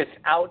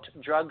 without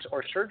drugs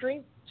or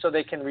surgery, so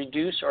they can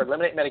reduce or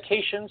eliminate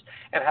medications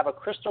and have a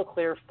crystal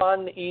clear,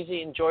 fun,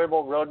 easy,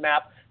 enjoyable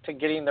roadmap to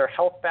getting their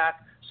health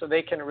back so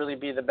they can really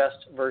be the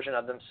best version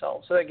of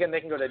themselves. So again, they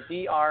can go to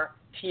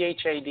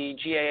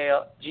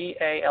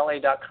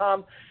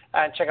drthadgala.com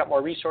and check out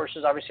more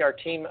resources. Obviously, our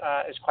team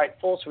is quite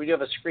full, so we do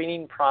have a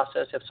screening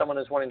process. If someone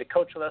is wanting to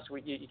coach with us,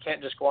 you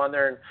can't just go on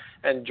there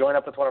and join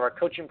up with one of our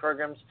coaching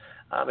programs.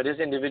 It is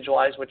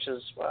individualized, which is,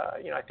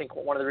 I think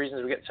one of the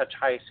reasons we get such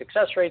high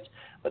success rates.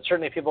 But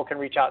certainly people can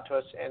reach out to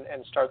us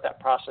and start that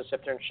process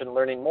if they're interested in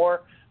learning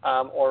more,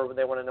 or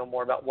they want to know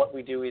more about what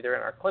we do either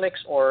in our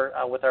clinics or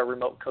with our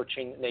remote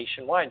coaching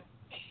nationwide.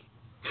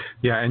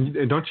 Yeah,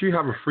 and don't you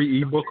have a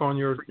free ebook on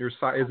your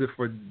site? Is it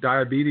for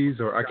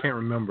diabetes, or I can't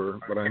remember,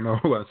 but I know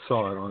I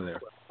saw it on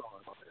there.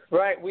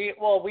 Right. We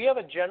have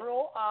a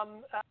general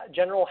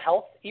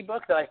health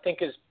ebook that I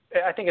think it's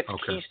okay.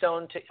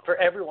 Keystone for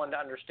everyone to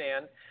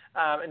understand.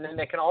 And then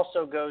they can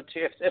also go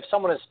to, if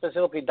someone is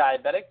specifically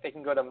diabetic, they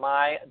can go to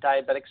My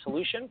Diabetic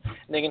Solution,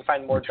 and they can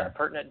find more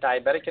pertinent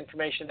diabetic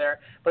information there.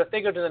 But if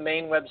they go to the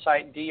main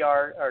website,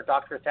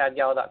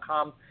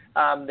 drthadgala.com,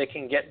 they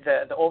can get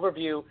the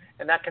overview,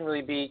 and that can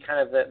really be kind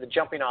of the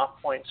jumping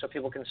off point so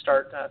people can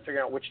start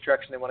figuring out which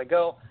direction they want to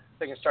go.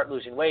 They can start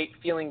losing weight,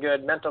 feeling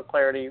good, mental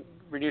clarity,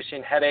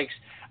 reducing headaches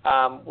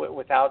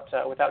without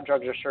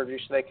drugs or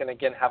surgery, so they can,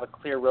 again, have a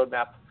clear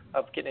roadmap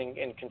of getting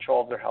in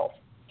control of their health.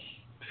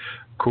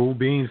 Cool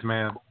beans,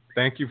 man.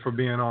 Thank you for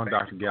being on,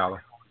 Dr.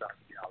 Gala.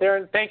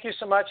 Darren, thank you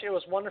so much. It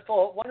was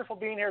wonderful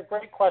being here.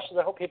 Great questions.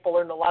 I hope people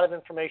learned a lot of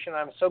information.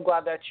 I'm so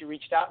glad that you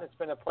reached out, and it's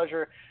been a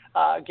pleasure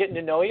getting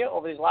to know you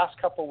over these last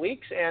couple of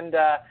weeks and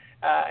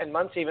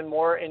months, even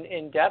more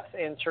in depth.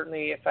 And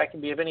certainly, if I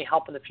can be of any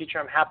help in the future,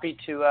 I'm happy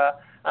to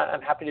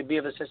be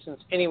of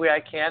assistance any way I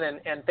can.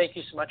 And thank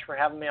you so much for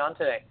having me on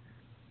today.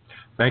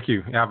 Thank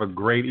you. Have a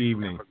great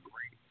evening.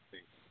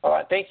 All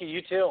right. Thank you.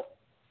 You too.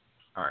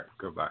 All right.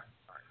 Goodbye.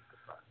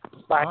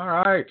 Bye. All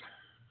right.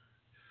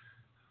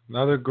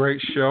 Another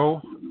great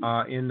show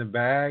in the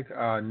bag.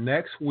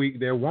 Next week,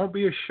 there won't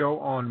be a show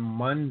on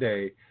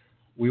Monday.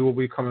 We will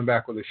be coming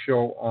back with a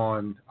show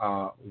on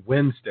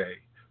Wednesday.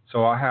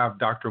 So I have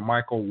Dr.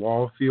 Michael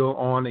Wallfield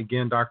on.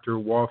 Again, Dr.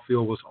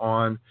 Wallfield was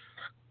on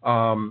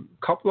a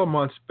couple of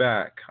months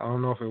back. I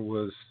don't know if it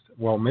was,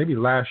 maybe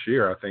last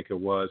year, I think it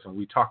was, and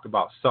we talked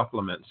about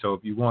supplements. So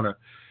if you want to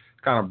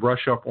kind of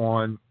brush up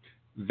on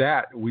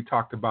that, we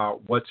talked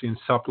about what's in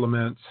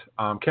supplements.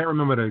 Can't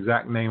remember the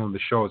exact name of the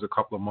show. It was a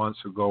couple of months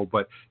ago,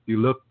 but you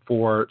look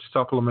for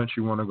supplements.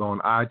 You want to go on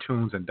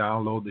iTunes and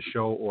download the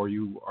show, or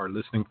you are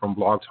listening from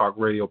Blog Talk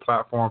Radio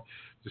platform,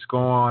 just go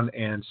on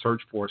and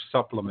search for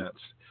supplements.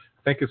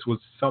 I think it was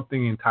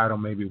something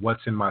entitled maybe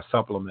What's in My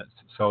Supplements.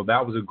 So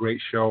that was a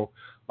great show.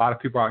 A lot of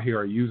people out here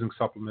are using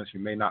supplements. You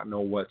may not know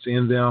what's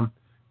in them.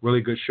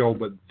 Really good show.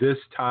 But this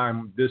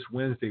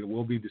Wednesday,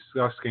 we'll be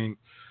discussing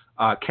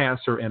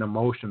cancer and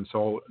emotion.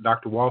 So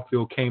Dr.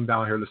 Wallfield came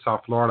down here to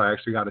South Florida. I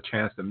actually got a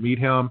chance to meet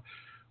him.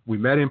 We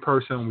met in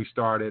person. We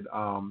started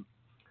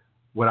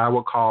what I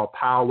would call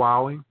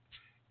powwowing,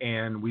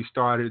 and we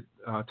started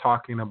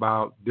talking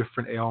about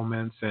different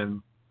ailments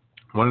and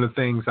One of the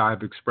things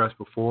I've expressed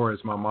before is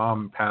my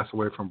mom passed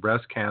away from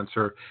breast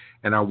cancer,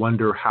 and I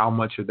wonder how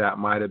much of that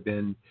might have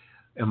been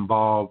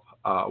involved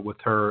with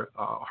her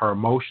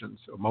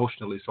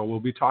emotionally. So we'll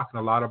be talking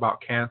a lot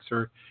about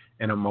cancer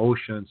and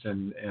emotions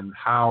and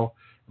how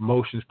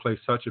emotions play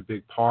such a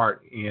big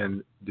part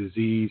in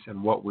disease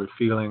and what we're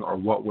feeling or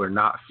what we're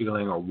not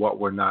feeling or what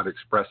we're not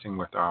expressing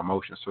with our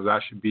emotions. So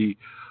that should be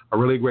a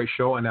really great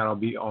show, and that'll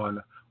be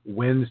on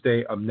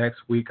Wednesday of next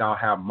week. I'll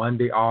have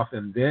Monday off,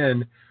 and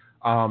then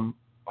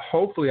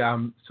hopefully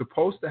I'm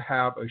supposed to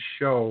have a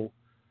show.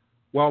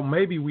 Well,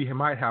 maybe we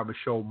might have a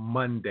show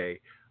Monday.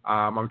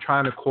 I'm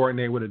trying to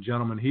coordinate with a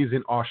gentleman. He's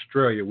in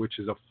Australia, which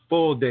is a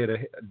full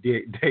day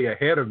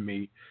ahead of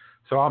me.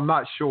 So I'm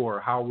not sure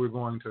how we're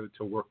going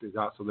to work this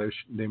out. So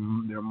there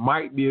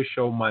might be a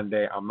show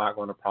Monday. I'm not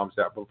going to promise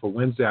that. But for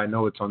Wednesday, I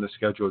know it's on the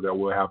schedule that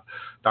we'll have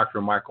Dr.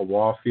 Michael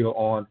Wallfield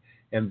on.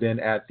 And then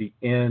at the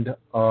end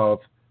of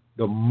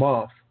the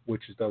month,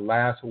 which is the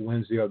last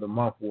Wednesday of the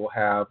month, we'll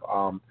have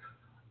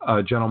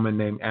a gentleman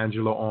named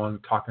Angelo on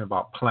talking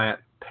about plant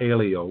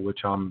paleo, which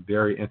I'm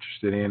very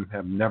interested in.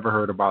 Have never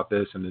heard about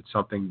this, and it's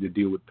something to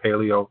do with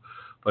paleo,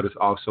 but it's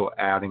also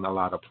adding a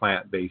lot of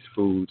plant-based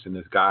foods. And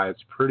this guy is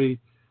pretty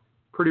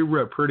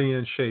ripped, pretty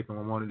in shape, and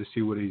I wanted to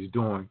see what he's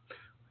doing.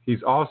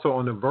 He's also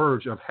on the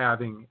verge of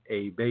having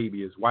a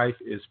baby. His wife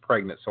is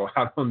pregnant, so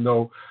I don't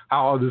know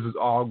how this is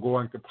all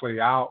going to play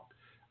out.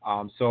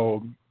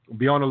 So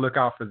be on the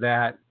lookout for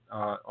that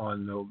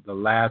on the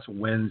last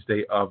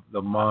Wednesday of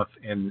the month,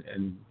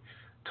 and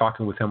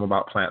talking with him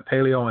about plant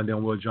paleo, and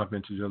then we'll jump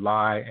into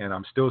July. And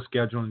I'm still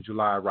scheduling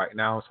July right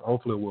now, so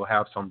hopefully we'll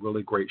have some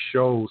really great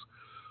shows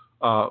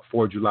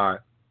for July.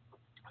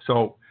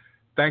 So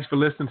thanks for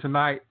listening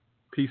tonight.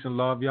 Peace and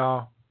love,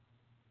 y'all.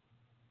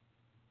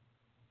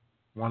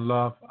 One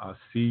love. I'll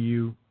see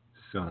you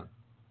soon.